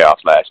in the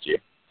playoffs last year.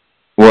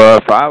 Well,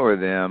 if I were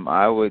them,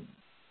 I would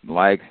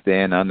like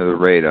staying under the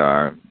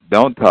radar.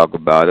 Don't talk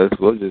about us.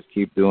 We'll just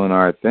keep doing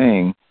our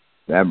thing.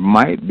 That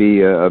might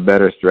be a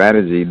better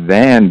strategy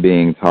than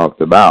being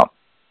talked about.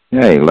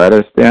 Hey, let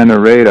us stay on the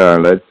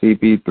radar. Let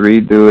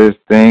CP3 do his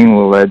thing.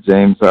 We'll let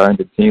James Harden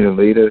continue to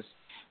lead us.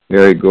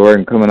 Gary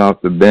Gordon coming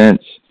off the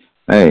bench.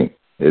 Hey,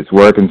 it's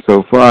working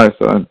so far,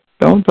 so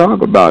don't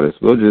talk about us.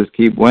 We'll just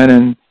keep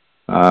winning.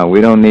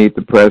 We don't need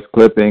the press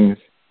clippings.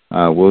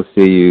 We'll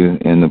see you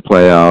in the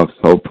playoffs,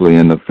 hopefully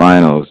in the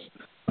finals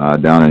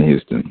down in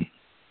Houston.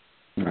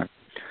 All right.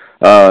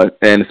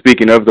 And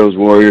speaking of those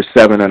Warriors,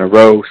 7 in a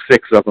row,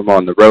 6 of them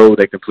on the road.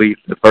 They complete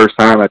the first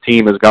time a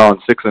team has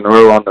gone 6 in a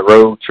row on the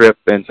road trip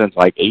since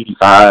like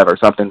 85 or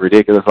something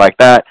ridiculous like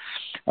that.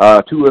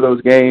 2 of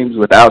those games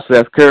without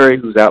Seth Curry,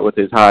 who's out with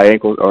his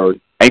ankle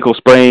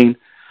sprain.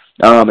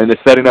 And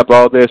it's setting up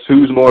all this.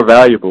 Who's more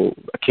valuable,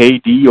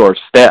 KD or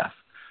Steph?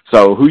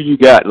 So who you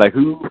got? Like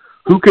who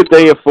could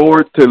they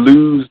afford to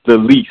lose the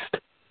least?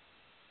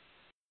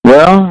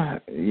 Well,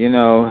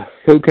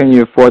 who can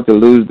you afford to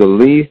lose the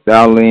least?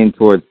 I'll lean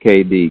towards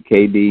KD.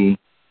 KD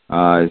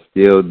is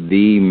still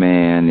the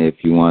man,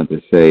 if you want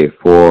to say,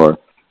 for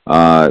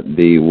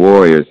the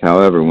Warriors.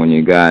 However, when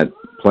you got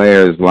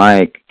players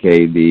like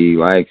KD,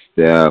 like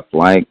Steph,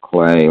 like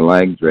Clay,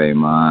 like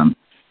Draymond,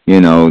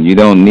 you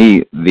don't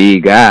need the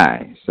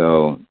guy.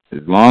 So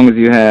as long as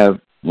you have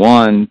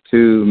 1,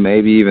 2,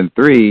 maybe even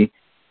 3,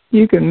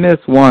 you can miss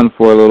one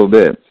for a little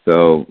bit.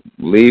 So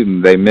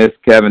they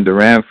missed Kevin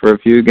Durant for a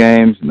few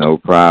games, no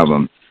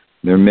problem.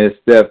 They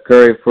missed Steph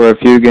Curry for a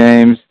few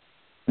games,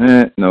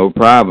 no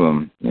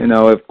problem.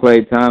 If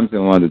Klay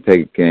Thompson wanted to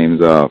take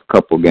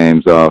couple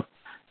games off,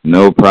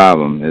 no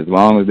problem. As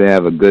long as they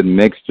have a good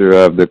mixture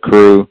of the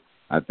crew,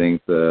 I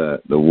think the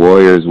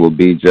Warriors will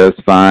be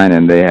just fine,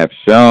 and they have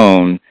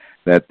shown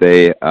that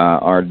they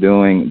are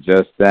doing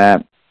just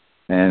that.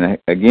 And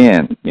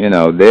again,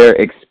 they're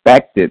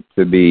expected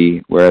to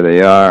be where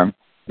they are.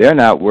 They're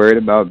not worried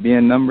about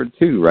being number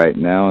 2 right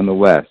now in the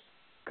West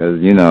because,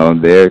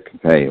 they're,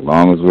 hey, as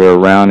long as we're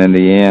around in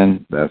the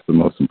end, that's the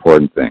most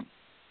important thing.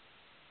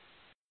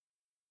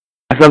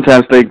 I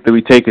sometimes think that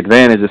we take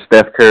advantage of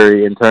Steph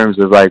Curry in terms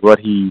of, like, what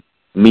he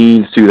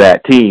means to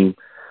that team,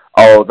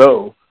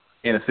 although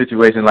in a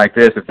situation like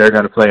this, if they're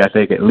going to play, I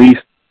think, at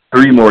least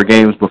 3 more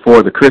games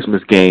before the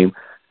Christmas game,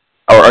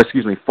 or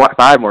excuse me,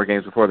 5 more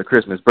games before the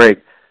Christmas break,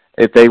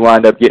 if they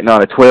wind up getting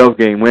on a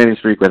 12-game winning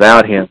streak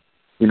without him,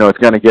 it's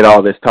going to get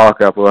all this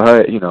talk up, well,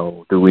 hey,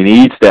 do we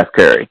need Steph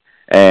Curry?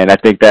 And I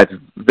think that's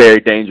very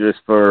dangerous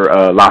for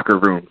locker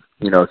rooms,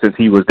 since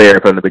he was there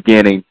from the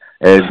beginning.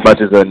 As much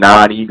as a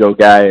non-ego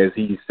guy as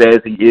he says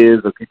he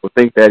is, or people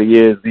think that he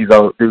is, these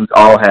dudes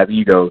all have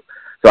egos.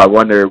 So I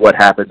wonder what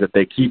happens if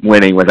they keep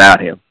winning without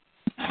him.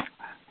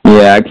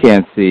 Yeah, I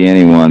can't see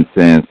anyone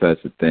saying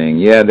such a thing.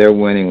 Yeah, they're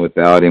winning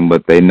without him,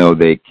 but they know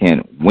they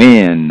can't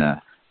win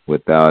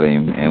without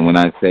him. And when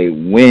I say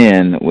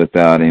win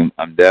without him,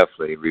 I'm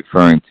definitely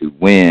referring to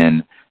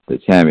win the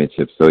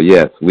championship. So,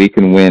 yes, we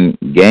can win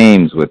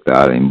games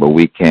without him, but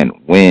we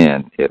can't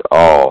win it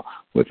all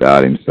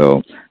without him.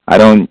 So I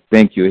don't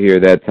think you'll hear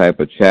that type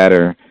of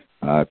chatter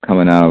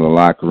coming out of the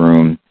locker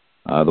room.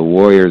 The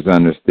Warriors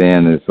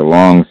understand it's a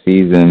long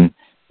season.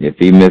 If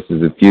he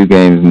misses a few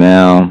games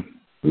now,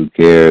 who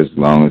cares as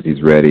long as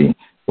he's ready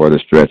for the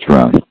stretch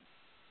run.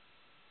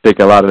 I think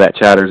a lot of that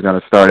chatter is going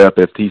to start up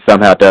if he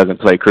somehow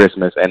doesn't play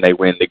Christmas and they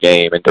win the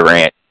game and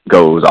Durant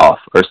goes off,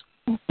 or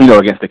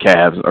against the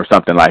Cavs or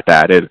something like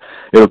that.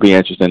 It'll be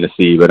interesting to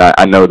see, but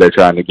I know they're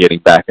trying to get him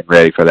back and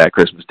ready for that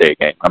Christmas Day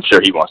game. I'm sure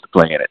he wants to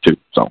play in it too.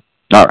 So,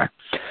 all right.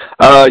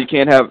 You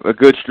can't have a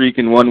good streak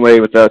in one way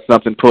without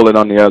something pulling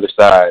on the other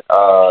side.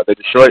 The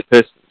Detroit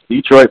Pistons,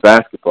 Detroit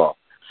basketball.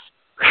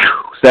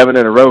 7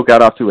 in a row,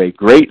 got off to a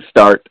great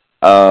start.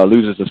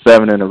 Loses to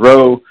 7 in a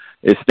row.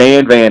 Is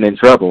Stan Van in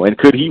trouble? And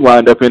could he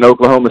wind up in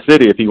Oklahoma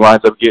City if he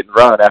winds up getting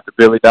run after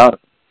Billy Donovan?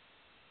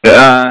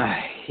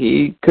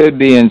 He could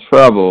be in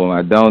trouble.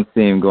 I don't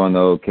see him going to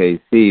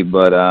OKC,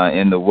 but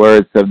in the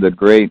words of the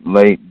great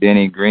late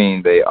Denny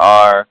Green, they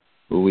are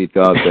who we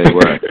thought they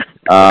were.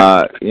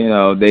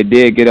 They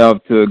did get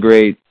off to a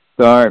great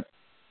start,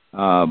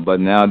 but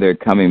now they're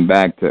coming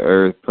back to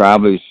earth,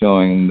 probably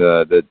showing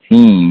the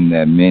team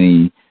that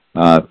many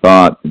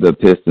thought the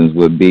Pistons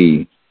would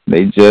be.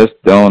 They just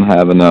don't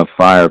have enough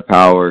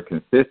firepower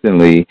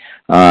consistently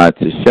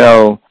to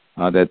show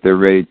that they're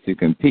ready to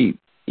compete.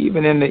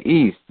 Even in the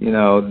East,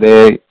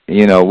 they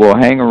will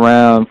hang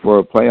around for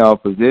a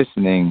playoff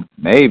positioning,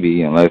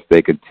 maybe, unless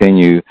they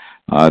continue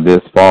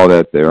this fall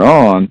that they're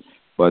on.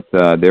 But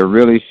they're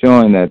really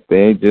showing that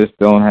they just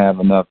don't have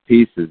enough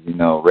pieces.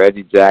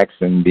 Reggie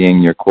Jackson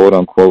being your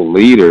quote-unquote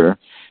leader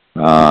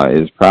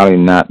is probably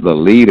not the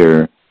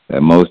leader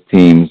that most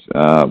teams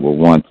will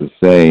want to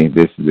say,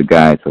 this is the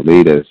guy to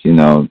lead us.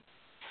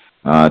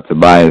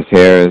 Tobias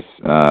Harris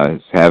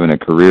is having a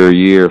career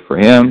year for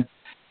him,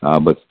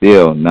 but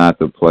still not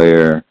the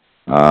player,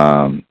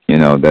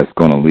 that's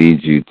going to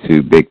lead you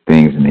to big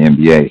things in the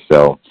NBA.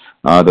 So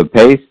the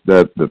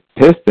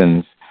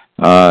Pistons,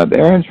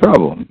 they're in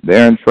trouble.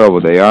 They're in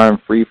trouble. They are in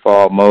free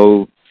fall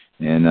mode,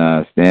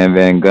 and Stan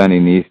Van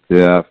Gundy needs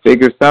to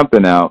figure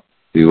something out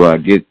to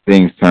get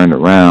things turned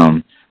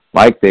around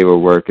like they were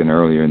working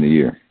earlier in the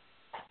year.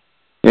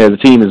 Yeah, the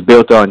team is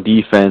built on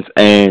defense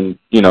and,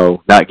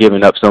 not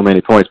giving up so many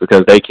points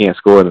because they can't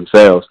score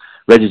themselves.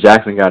 Reggie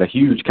Jackson got a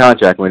huge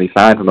contract when he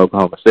signed from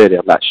Oklahoma City.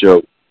 I'm not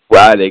sure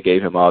why they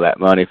gave him all that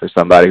money for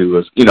somebody who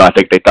was, I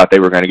think they thought they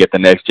were going to get the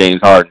next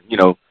James Harden.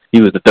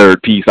 He was the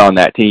third piece on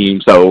that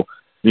team, so,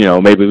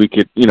 maybe we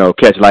could,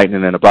 catch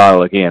lightning in a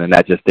bottle again, and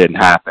that just didn't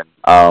happen.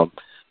 I'm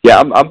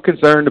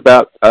concerned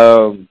about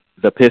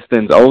the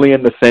Pistons only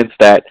in the sense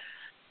that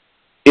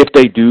if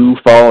they do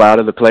fall out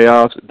of the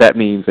playoffs, that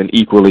means an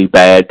equally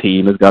bad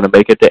team is going to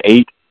make it to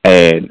 8,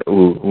 and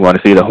we want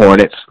to see the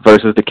Hornets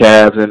versus the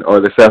Cavs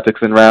or the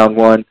Celtics in round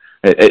 1.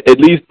 At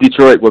least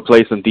Detroit would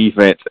play some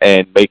defense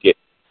and make it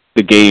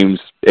the games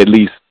at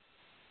least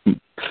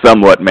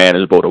somewhat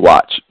manageable to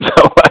watch.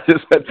 So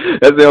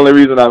that's the only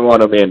reason I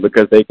want them in,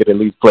 because they could at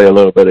least play a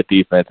little bit of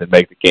defense and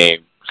make the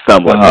game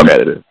somewhat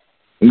competitive.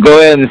 Go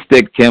ahead and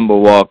stick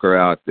Kemba Walker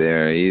out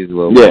there. He's a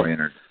little more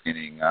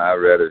entertaining. I'd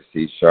rather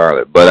see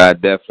Charlotte. But I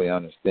definitely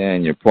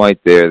understand your point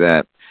there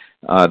that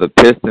the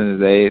Pistons,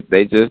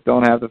 they just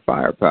don't have the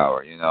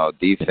firepower.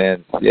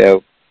 Defense,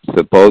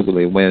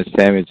 supposedly wins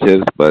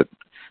championships, but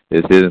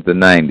this isn't the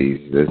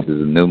 90s. This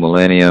is a new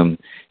millennium.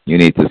 You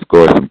need to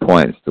score some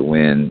points to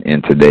win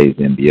in today's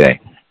NBA.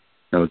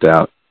 No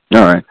doubt.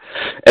 All right.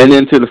 And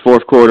then to the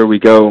fourth quarter we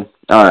go.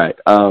 All right.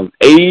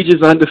 Age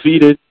is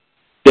undefeated.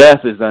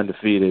 Death is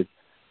undefeated.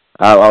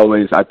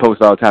 I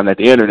post all the time that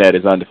the internet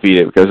is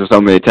undefeated because there's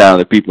so many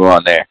talented people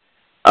on there.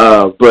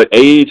 But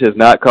age has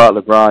not caught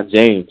LeBron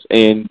James.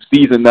 In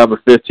season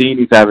number 15,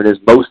 he's having his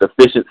most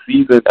efficient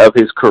season of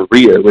his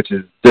career, which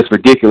is just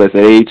ridiculous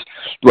at age,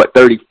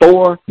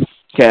 34?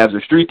 Cavs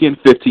are streaking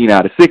 15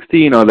 out of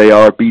 16, or they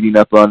are beating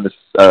up on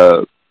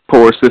the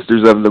poor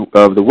sisters of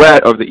the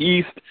West, of the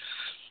East.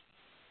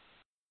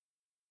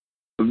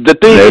 The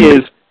thing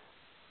is,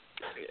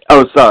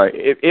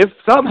 if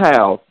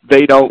somehow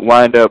they don't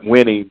wind up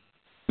winning,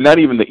 not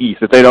even the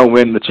East, if they don't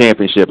win the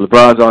championship,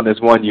 LeBron's on this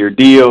 1-year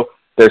deal.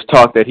 There's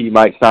talk that he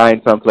might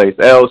sign someplace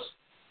else.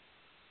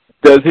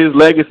 Does his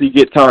legacy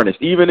get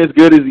tarnished? Even as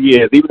good as he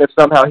is, even if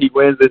somehow he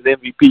wins this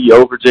MVP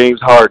over James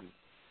Harden,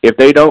 if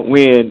they don't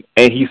win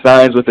and he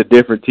signs with a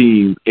different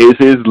team, is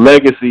his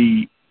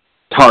legacy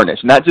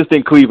tarnished? Not just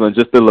in Cleveland,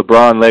 just the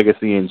LeBron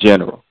legacy in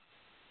general.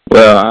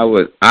 Well,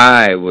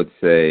 I would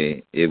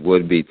say it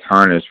would be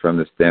tarnished from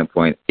the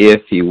standpoint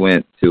if he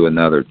went to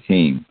another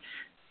team.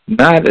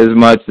 Not as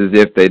much as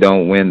if they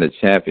don't win the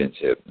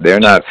championship. They're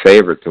not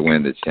favored to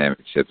win the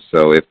championship.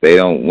 So if they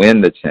don't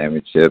win the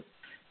championship,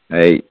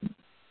 hey,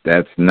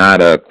 that's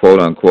not a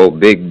quote-unquote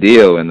big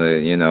deal, and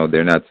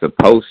they're not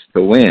supposed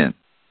to win.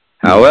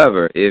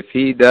 However, if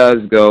he does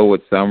go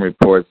with some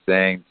reports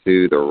saying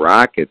to the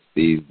Rockets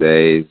these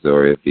days,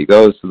 or if he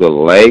goes to the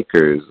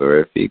Lakers, or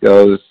if he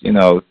goes,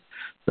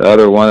 the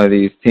other one of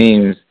these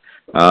teams,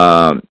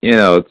 to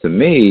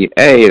me,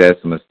 A,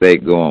 that's a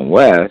mistake going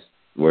west,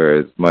 where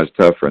it's much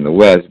tougher in the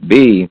West.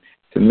 B,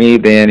 to me,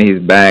 then he's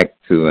back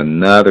to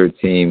another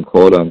team,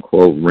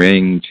 quote-unquote,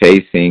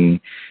 ring-chasing,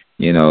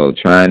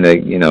 trying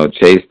to,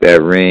 chase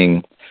that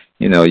ring.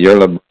 You're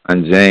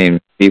LeBron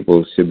James.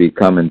 People should be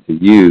coming to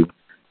you.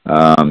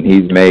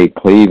 He's made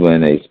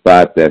Cleveland a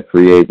spot that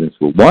free agents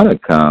will want to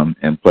come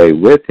and play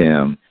with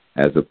him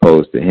as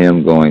opposed to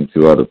him going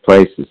to other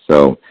places.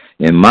 So,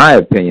 in my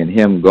opinion,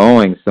 him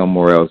going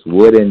somewhere else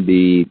would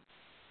indeed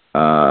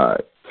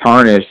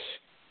tarnish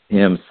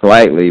him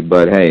slightly,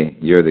 but hey,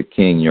 you're the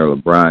king. You're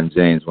LeBron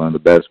James, one of the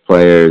best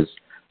players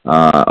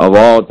of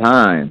all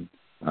time.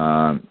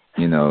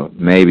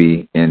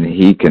 Maybe, and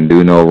he can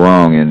do no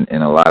wrong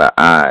in a lot of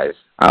eyes.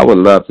 I would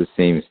love to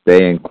see him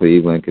stay in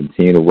Cleveland,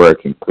 continue to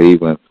work in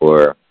Cleveland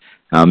for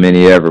how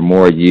many ever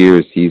more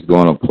years he's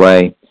going to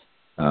play,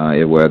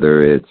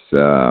 whether it's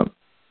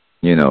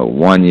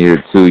 1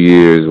 year, 2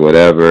 years,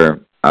 whatever.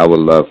 I would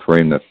love for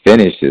him to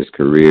finish his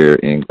career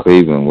in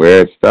Cleveland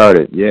where it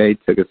started. Yeah, he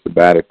took a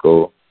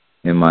sabbatical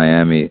in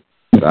Miami,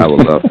 but I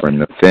would love for him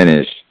to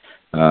finish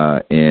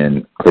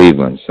in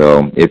Cleveland.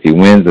 So if he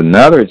wins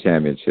another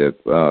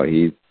championship,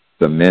 he's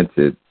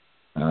cemented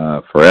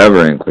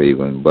forever in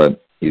Cleveland,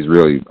 but he's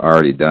really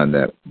already done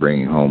that,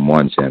 bringing home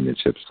one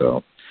championship.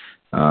 So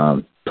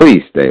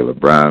please stay,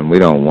 LeBron. We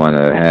don't want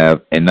to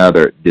have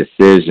another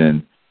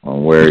decision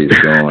on where he's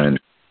going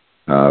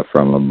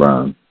from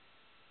LeBron.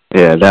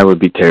 Yeah, that would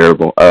be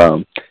terrible.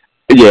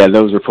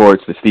 Those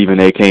reports that Stephen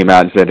A. came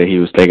out and said that he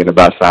was thinking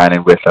about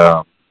signing with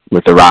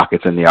the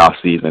Rockets in the off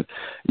season.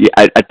 Yeah,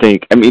 I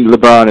think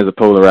LeBron is a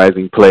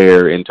polarizing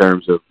player in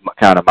terms of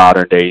kind of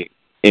modern day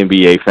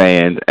NBA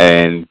fans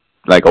and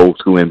like old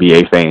school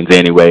NBA fans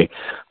anyway.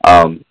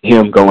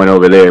 Him going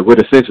over there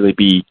would essentially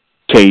be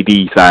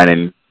KD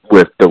signing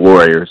with the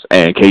Warriors,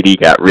 and KD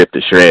got ripped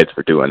to shreds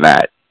for doing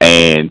that,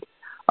 and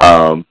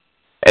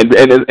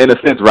in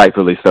a sense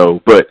rightfully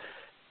so, but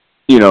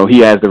he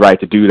has the right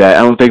to do that.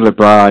 I don't think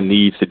LeBron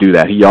needs to do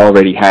that. He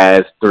already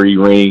has 3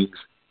 rings.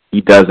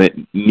 He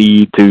doesn't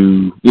need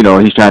to,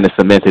 he's trying to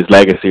cement his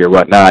legacy or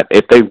whatnot.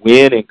 If they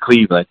win in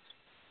Cleveland,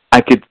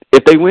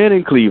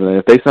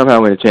 if they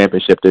somehow win a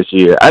championship this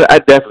year, I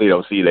definitely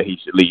don't see that he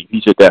should leave.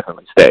 He should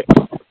definitely stay.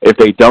 If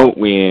they don't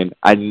win,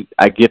 I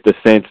get the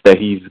sense that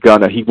he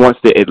wants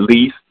to at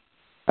least,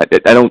 I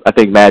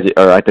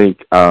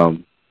think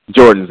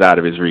Jordan's out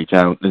of his reach.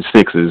 And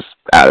 6 is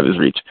out of his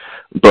reach.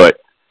 But,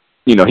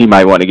 he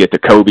might want to get to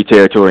Kobe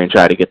territory and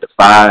try to get to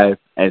 5,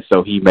 and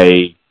so he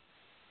may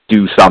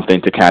do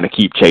something to kind of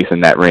keep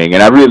chasing that ring.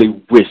 And I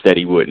really wish that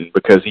he wouldn't,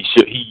 because he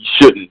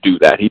shouldn't do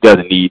that. He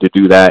doesn't need to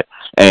do that.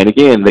 And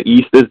again, the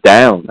East is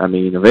down.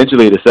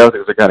 Eventually the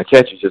Celtics are going to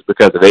catch you just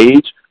because of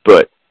age,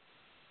 but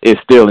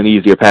it's still an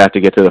easier path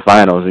to get to the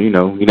finals. You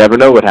never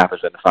know what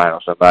happens in the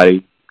finals.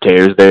 Somebody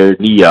tears their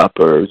knee up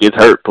or gets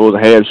hurt, pulls a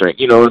hamstring.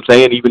 You know what I'm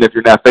saying? Even if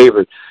you're not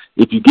favored,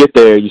 if you get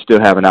there, you still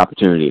have an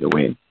opportunity to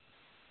win.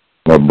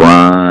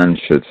 LeBron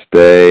should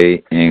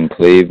stay in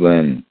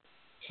Cleveland.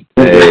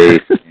 Stay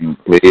in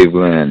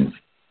Cleveland.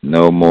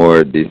 No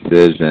more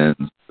decisions.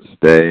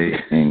 Stay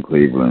in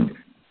Cleveland.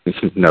 This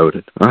is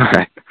noted. All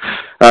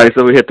right,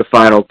 so we hit the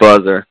final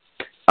buzzer.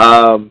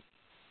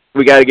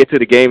 We got to get to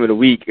the game of the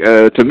week.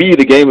 To me,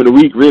 the game of the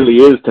week really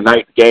is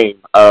tonight's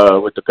game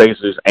with the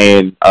Pacers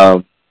and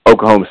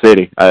Oklahoma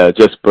City,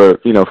 just for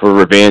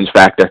revenge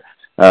factor,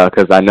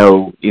 because I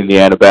know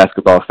Indiana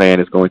basketball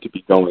fan is going to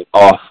be going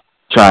off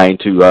trying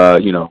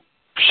to,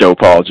 show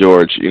Paul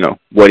George,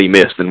 what he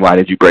missed and why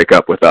did you break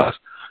up with us.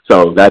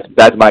 So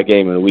that's my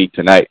game of the week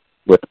tonight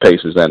with the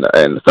Pacers and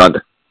the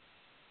Thunder.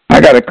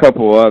 I got a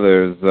couple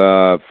others.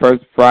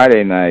 First,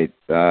 Friday night,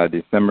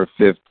 December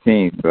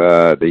 15th,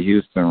 the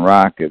Houston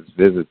Rockets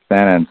visit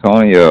San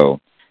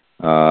Antonio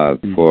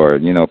for,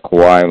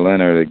 Kawhi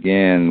Leonard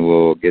again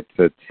will get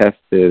to test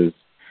his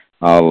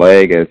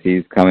leg as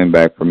he's coming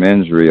back from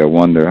injury. I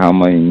wonder how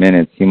many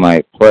minutes he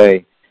might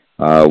play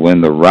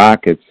when the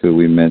Rockets, who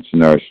we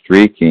mentioned are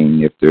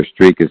streaking, if their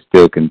streak is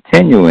still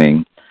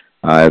continuing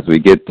as we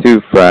get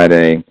to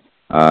Friday,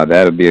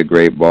 that'll be a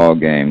great ball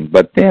game.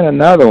 But then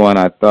another one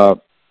I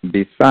thought,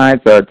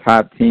 besides our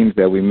top teams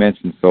that we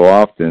mentioned so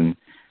often,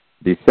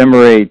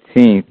 December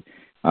 18th,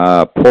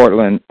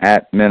 Portland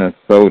at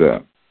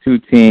Minnesota. Two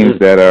teams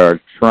that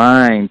are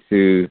trying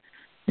to,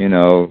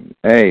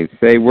 hey,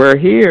 say we're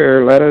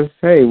here. Let us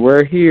say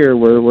we're here.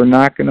 We're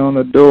knocking on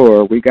the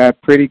door. We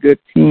got pretty good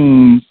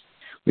teams.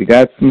 We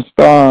got some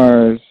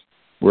stars.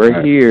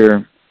 We're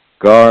here.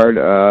 Guard,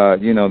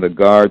 the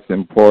guards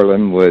in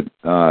Portland with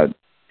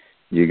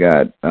you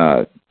got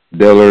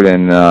Dillard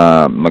and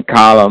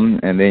McCollum,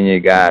 and then you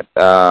got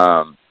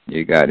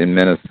in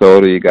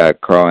Minnesota, you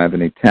got Karl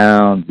Anthony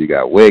Towns, you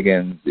got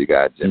Wiggins, you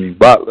got Jimmy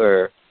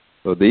Butler.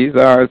 So these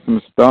are some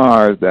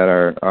stars that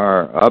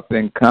are up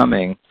and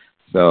coming.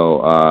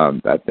 So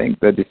I think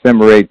the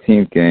December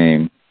 18th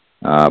game,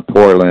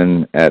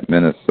 Portland at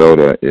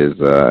Minnesota, is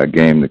a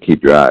game to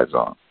keep your eyes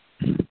on.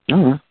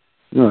 All right.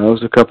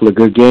 Those are a couple of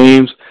good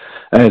games.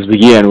 As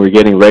we're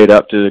getting right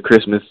up to the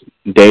Christmas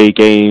Day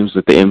games,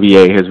 that the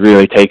NBA has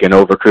really taken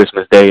over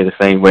Christmas Day the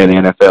same way the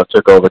NFL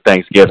took over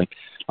Thanksgiving.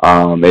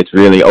 It's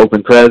really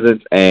open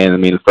presents,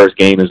 and the first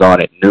game is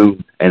on at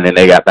noon, and then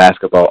they got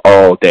basketball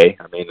all day.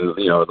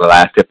 The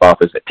last tip-off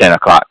is at 10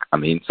 o'clock.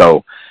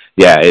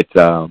 It's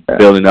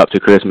building up to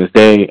Christmas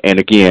Day, and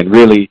again,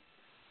 really,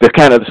 the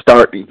kind of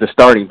the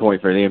starting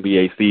point for the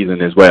NBA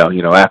season as well.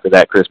 After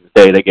that Christmas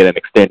Day, they get an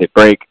extended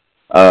break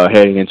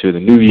heading into the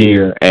new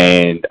year,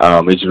 and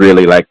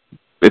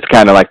it's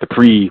kind of like the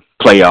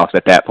pre-playoffs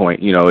at that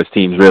point. As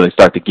teams really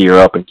start to gear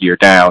up and gear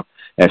down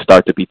and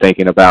start to be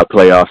thinking about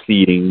playoff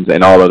seedings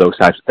and all of those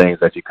types of things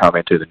as you come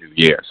into the new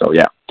year. So,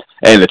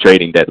 and the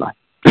trading deadline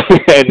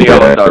and the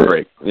All-Star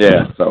break.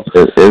 So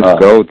it's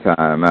go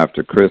time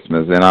after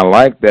Christmas, and I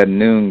like that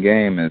noon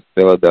game in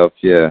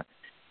Philadelphia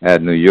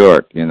at New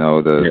York.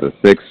 The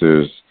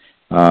Sixers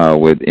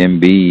with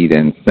Embiid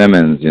and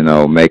Simmons,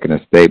 making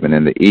a statement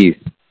in the East,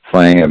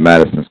 playing at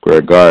Madison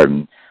Square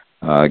Garden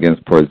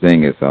against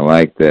Porzingis. I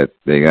like that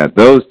they got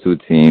those two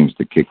teams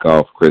to kick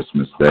off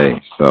Christmas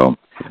Day. So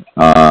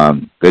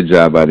good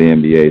job by the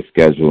NBA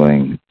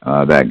scheduling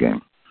that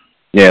game.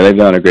 Yeah, they've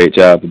done a great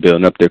job of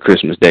building up their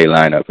Christmas Day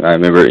lineup. I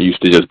remember it used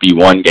to just be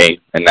one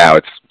game, and now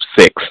it's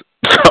 6.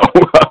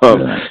 So,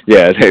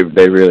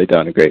 they've really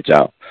done a great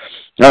job.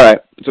 All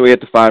right, so we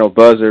hit the final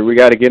buzzer. We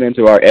got to get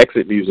into our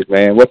exit music,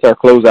 man. What's our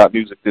closeout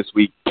music this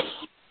week?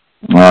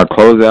 Our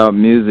closeout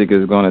music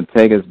is going to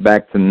take us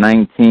back to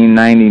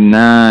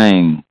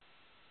 1999.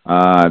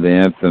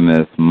 The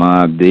infamous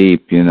Mobb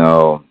Deep,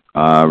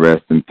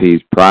 rest in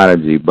peace,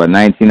 Prodigy. But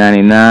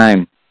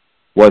 1999,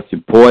 What's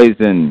Your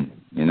Poison,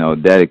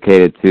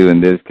 dedicated to,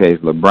 in this case,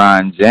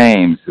 LeBron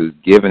James, who's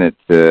given it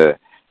to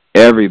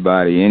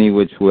everybody any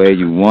which way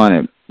you want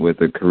it, with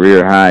a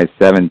career-high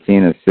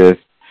 17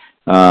 assists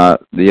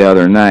the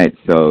other night.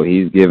 So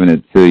he's giving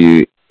it to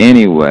you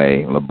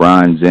anyway.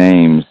 LeBron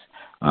James,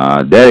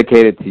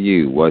 dedicated to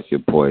you, What's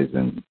Your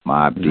Poison,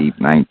 Mobb Deep,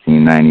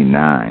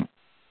 1999.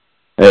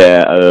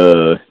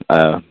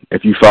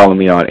 If you follow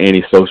me on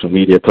any social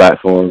media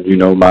platform, you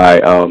know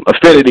my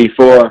affinity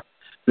for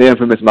the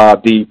infamous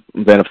Mobb Deep.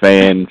 I've been a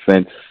fan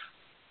since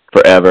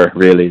forever,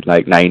 really,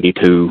 like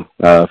 92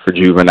 for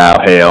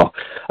Juvenile Hell.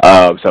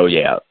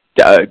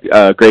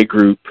 Great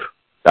group,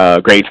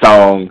 great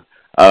song.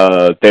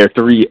 Their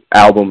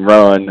 3-album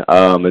run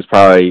is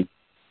probably,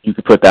 you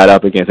could put that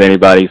up against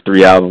anybody's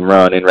 3-album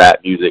run in rap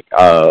music.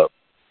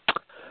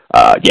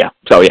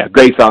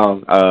 Great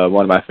song.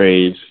 One of my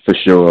faves for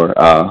sure.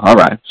 All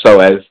right.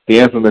 So as the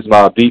infamous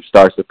Mobb Deep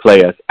starts to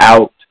play us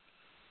out,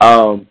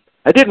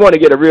 I did want to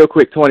get a real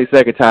quick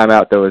 20-second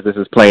timeout, though, as this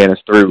is playing us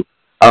through.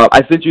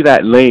 I sent you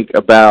that link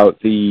about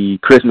the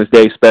Christmas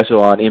Day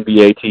special on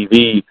NBA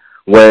TV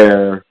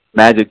where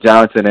Magic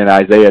Johnson and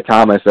Isaiah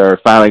Thomas are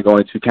finally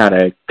going to kind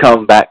of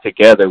come back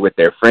together with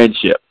their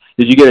friendship.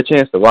 Did you get a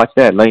chance to watch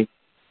that, Lane?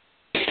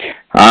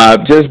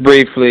 Just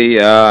briefly,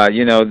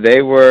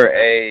 they were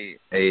a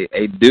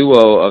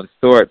duo of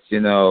sorts,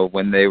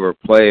 when they were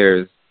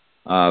players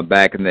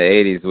back in the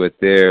 80s with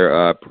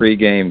their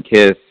pregame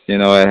kiss,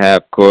 at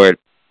half court,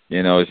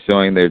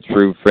 showing their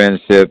true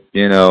friendship,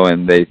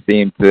 and they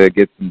seem to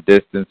get some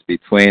distance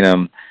between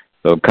them.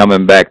 So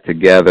coming back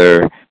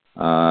together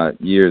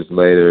years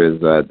later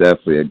is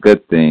definitely a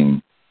good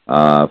thing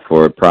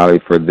for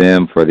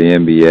them, for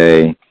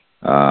the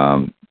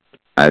NBA.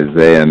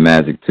 Isaiah and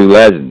Magic, two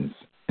legends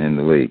in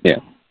the league.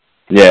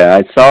 Yeah,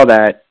 I saw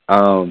that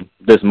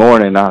this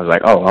morning. I was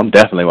like, oh, I'm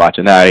definitely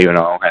watching that, even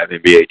though I don't have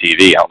NBA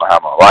TV. I don't know how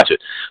I'm going to watch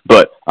it,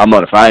 but I'm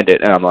going to find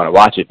it, and I'm going to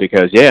watch it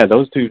because,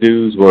 those two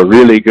dudes were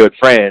really good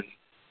friends.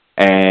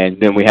 And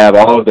then we have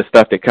all of the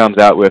stuff that comes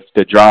out with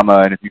the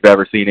drama, and if you've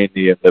ever seen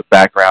any of the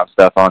background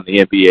stuff on the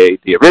NBA,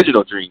 the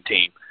original Dream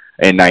Team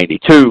in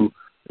 92,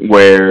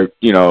 where,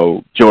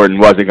 Jordan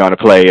wasn't going to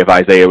play if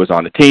Isaiah was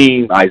on the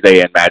team.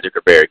 Isaiah and Magic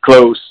are very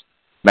close.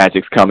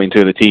 Magic's coming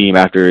to the team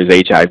after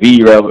his HIV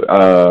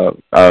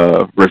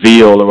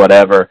reveal or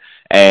whatever,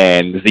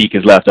 and Zeke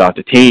is left off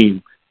the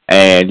team.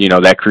 And,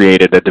 that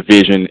created a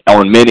division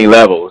on many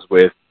levels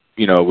with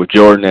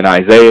Jordan and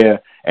Isaiah,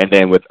 and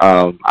then with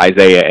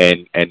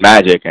Isaiah and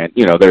Magic. And,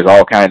 there's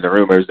all kinds of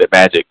rumors that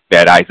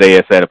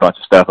Isaiah said a bunch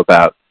of stuff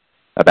about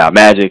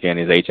Magic and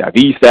his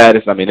HIV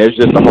status. I mean, there's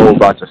just a whole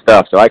bunch of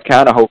stuff. So I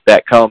kind of hope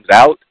that comes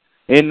out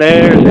in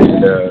there.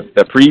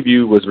 The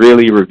preview was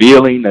really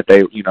revealing that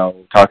they,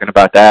 talking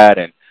about that,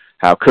 and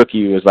how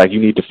Cookie was like, you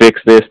need to fix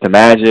this to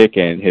Magic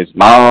and his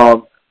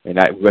mom, and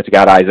which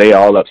got Isaiah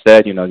all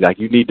upset, like,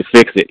 you need to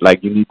fix it.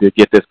 Like, you need to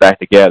get this back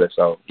together.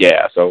 So,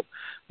 yeah,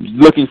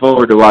 looking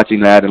forward to watching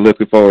that, and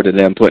looking forward to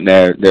them putting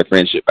their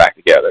friendship back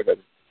together. Because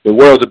the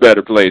world's a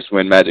better place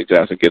when Magic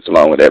Johnson gets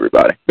along with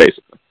everybody,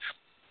 basically.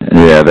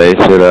 Yeah, they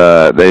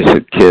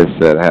should kiss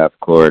at half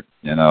court,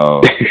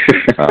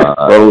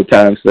 for old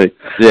time's sake.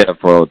 Yeah,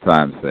 for old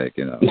time's sake,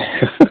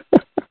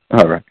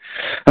 All right.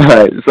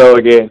 So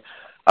again,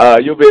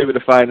 you'll be able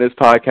to find this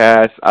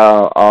podcast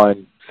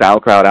on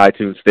SoundCloud,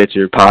 iTunes,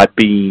 Stitcher,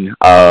 Podbean,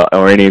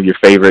 or any of your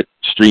favorite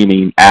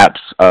streaming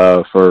apps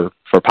for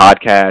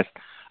podcasts.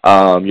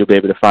 You'll be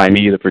able to find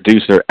me, the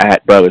producer,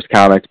 at Brothers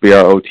Comics,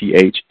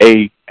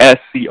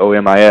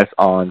 BROTHASCOMIS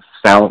on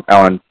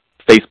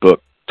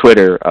Facebook,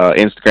 Twitter,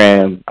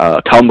 Instagram,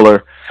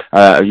 Tumblr.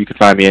 You can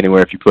find me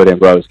anywhere if you put in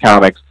Brothers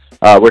Comics.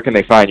 Where can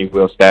they find you,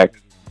 Will Stacks?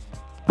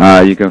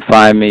 You can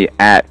find me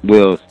at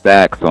Will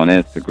Stacks on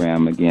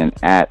Instagram. Again,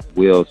 at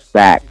Will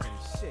Stacks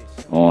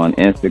on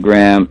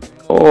Instagram.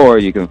 Or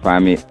you can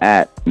find me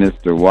at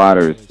Mr.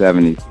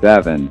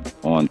 Waters77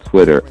 on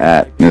Twitter,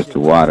 at Mr.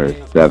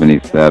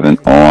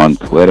 Waters77 on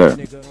Twitter.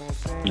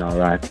 All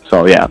right.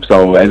 So, yeah.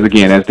 So, as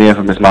the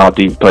infamous Mobb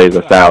Deep plays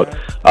us out,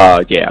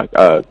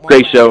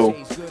 great show.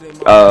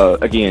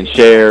 Again,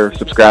 share,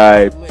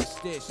 subscribe,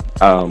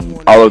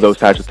 all of those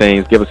types of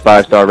things. Give us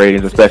 5-star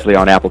ratings, especially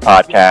on Apple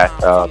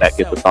Podcasts. That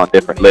gets us on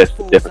different lists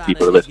of different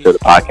people to listen to the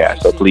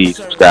podcast. So please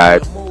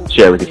subscribe,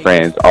 share with your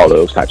friends, all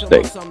those types of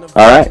things. All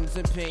right.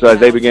 So as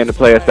they begin to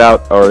play us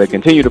out, or they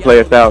continue to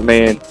play us out,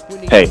 man,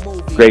 hey,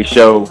 great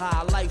show.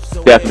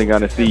 Definitely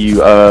going to see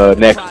you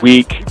next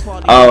week.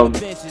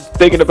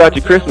 Thinking about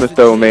your Christmas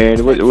though,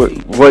 man,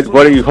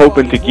 what are you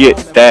hoping to get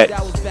that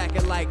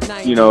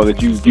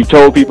that you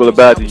told people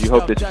about, that you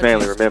hope that your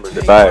family remembers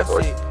to buy it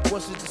for you?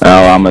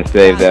 Oh, I'm going to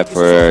save that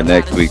for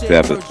next week's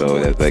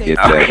episode as I get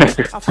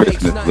that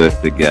Christmas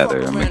list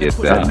together. I'm going to get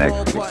that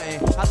next week.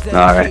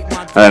 All right.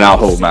 And I'll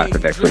hold mine for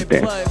next week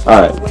then.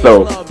 All right.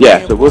 So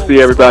we'll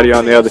see everybody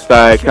on the other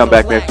side. Come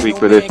back next week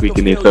for This Week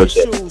in the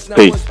Associate.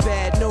 Peace.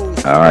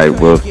 All right.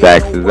 Will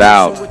Stacks is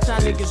out.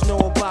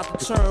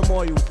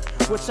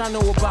 Which I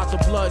know about the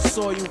blood,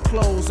 soil,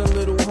 clothes, and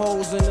little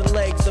holes in the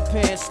legs. The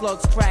pants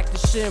slugs crack the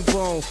shin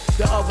bone.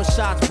 The other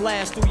shots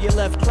blast through your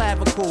left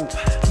clavicle.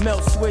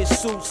 Melt switch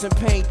suits and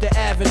paint the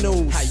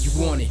avenues. How you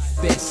want it?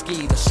 Bed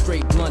skied or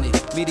straight blunted.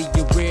 Middle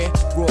your rear,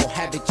 raw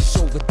havoc, your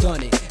shoulder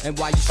done it. And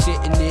while you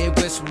sitting there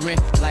whispering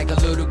like a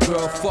little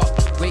girl, fuck,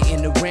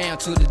 waiting around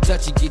till the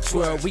Dutchie get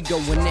twirled. We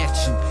going at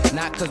you,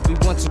 not cause we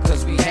want to,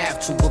 cause we have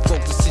to.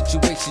 Provoke the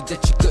situation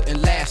that you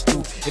couldn't last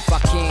through. If I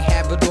can't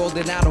have it all,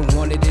 then I don't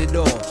want it at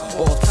all.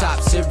 All top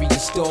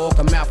serious dog,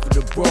 I'm out for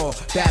the brawl.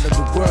 Battle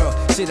the world,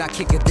 shit I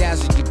kick it down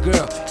to your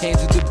girl. Hands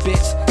to the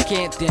bitch,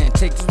 can't then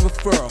take the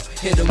referral.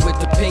 Hit him with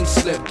the pink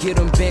slip, get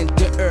him bent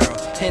to Earl.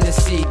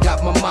 Hennessy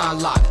got my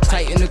mind locked,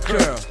 tighten the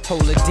curl.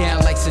 Hold it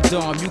down like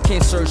Saddam, you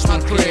can't search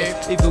my crib.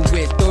 Even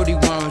with 30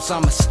 worms,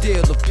 I'ma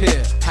still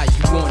appear. How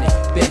you want it?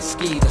 Bed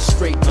skied or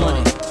straight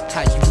money?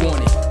 How you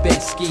want it? Bed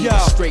skied or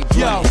straight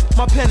money?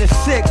 My pen is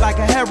sick like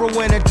a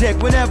heroin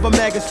addict. Whenever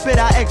mega spit,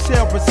 I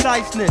exhale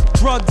preciseness.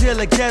 Drug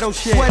dealer, ghetto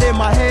shit. Sweat in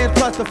my hands,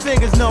 plus the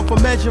fingers numb for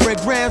measuring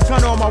grams.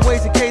 Turn on my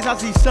waist in case I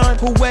see sun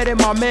who wetting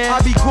my man.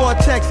 I be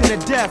Gore-Tex in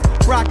the death,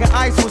 rocking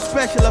ice with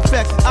special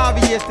effects. It's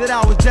obvious that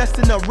I was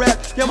destined to rep.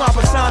 Yeah, my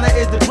persona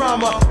is the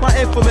drama. My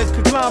infamous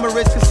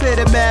conglomerates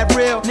considered mad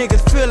real.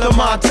 Niggas feeling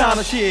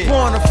Montana shit.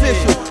 Born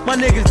official, my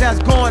niggas that's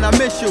gone, I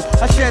miss you.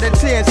 I shed a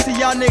tear, see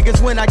y'all niggas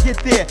when I get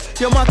there.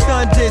 Yo, my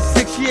son did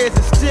 6 years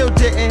and still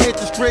didn't hit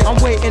the street. I'm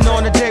waiting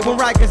on the day when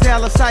Rikers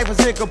Allen ciphers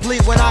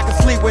incomplete. When I can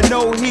sleep with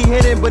no heat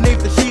hidden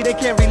beneath the sheet. They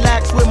can't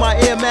relax with my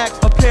Air Max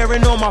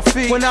appearing on my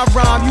feet. When I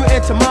rhyme, you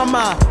enter my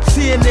mind.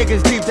 Seeing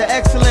niggas deep, the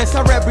excellence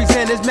I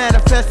represent is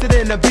manifested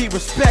in the beat.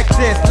 Respect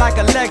this like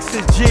a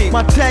Lexus G.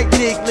 My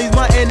technique leaves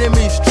my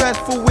enemies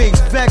stressed for weeks,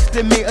 vexed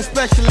in me,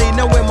 especially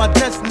knowing my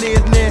destiny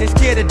is near. They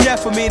scared to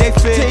death for me, they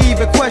fear to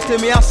even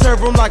question me. I serve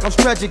them like I'm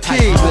stretching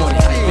keys. How you want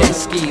it? Bed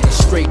skied or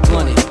straight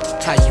blunted?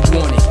 How you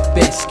want it?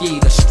 Bed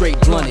skied or straight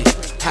blunted?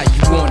 How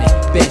you want it?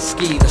 Bed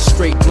skied or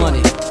straight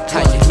blunted?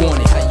 How you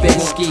want it? Bed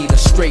skied or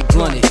straight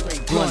blunted?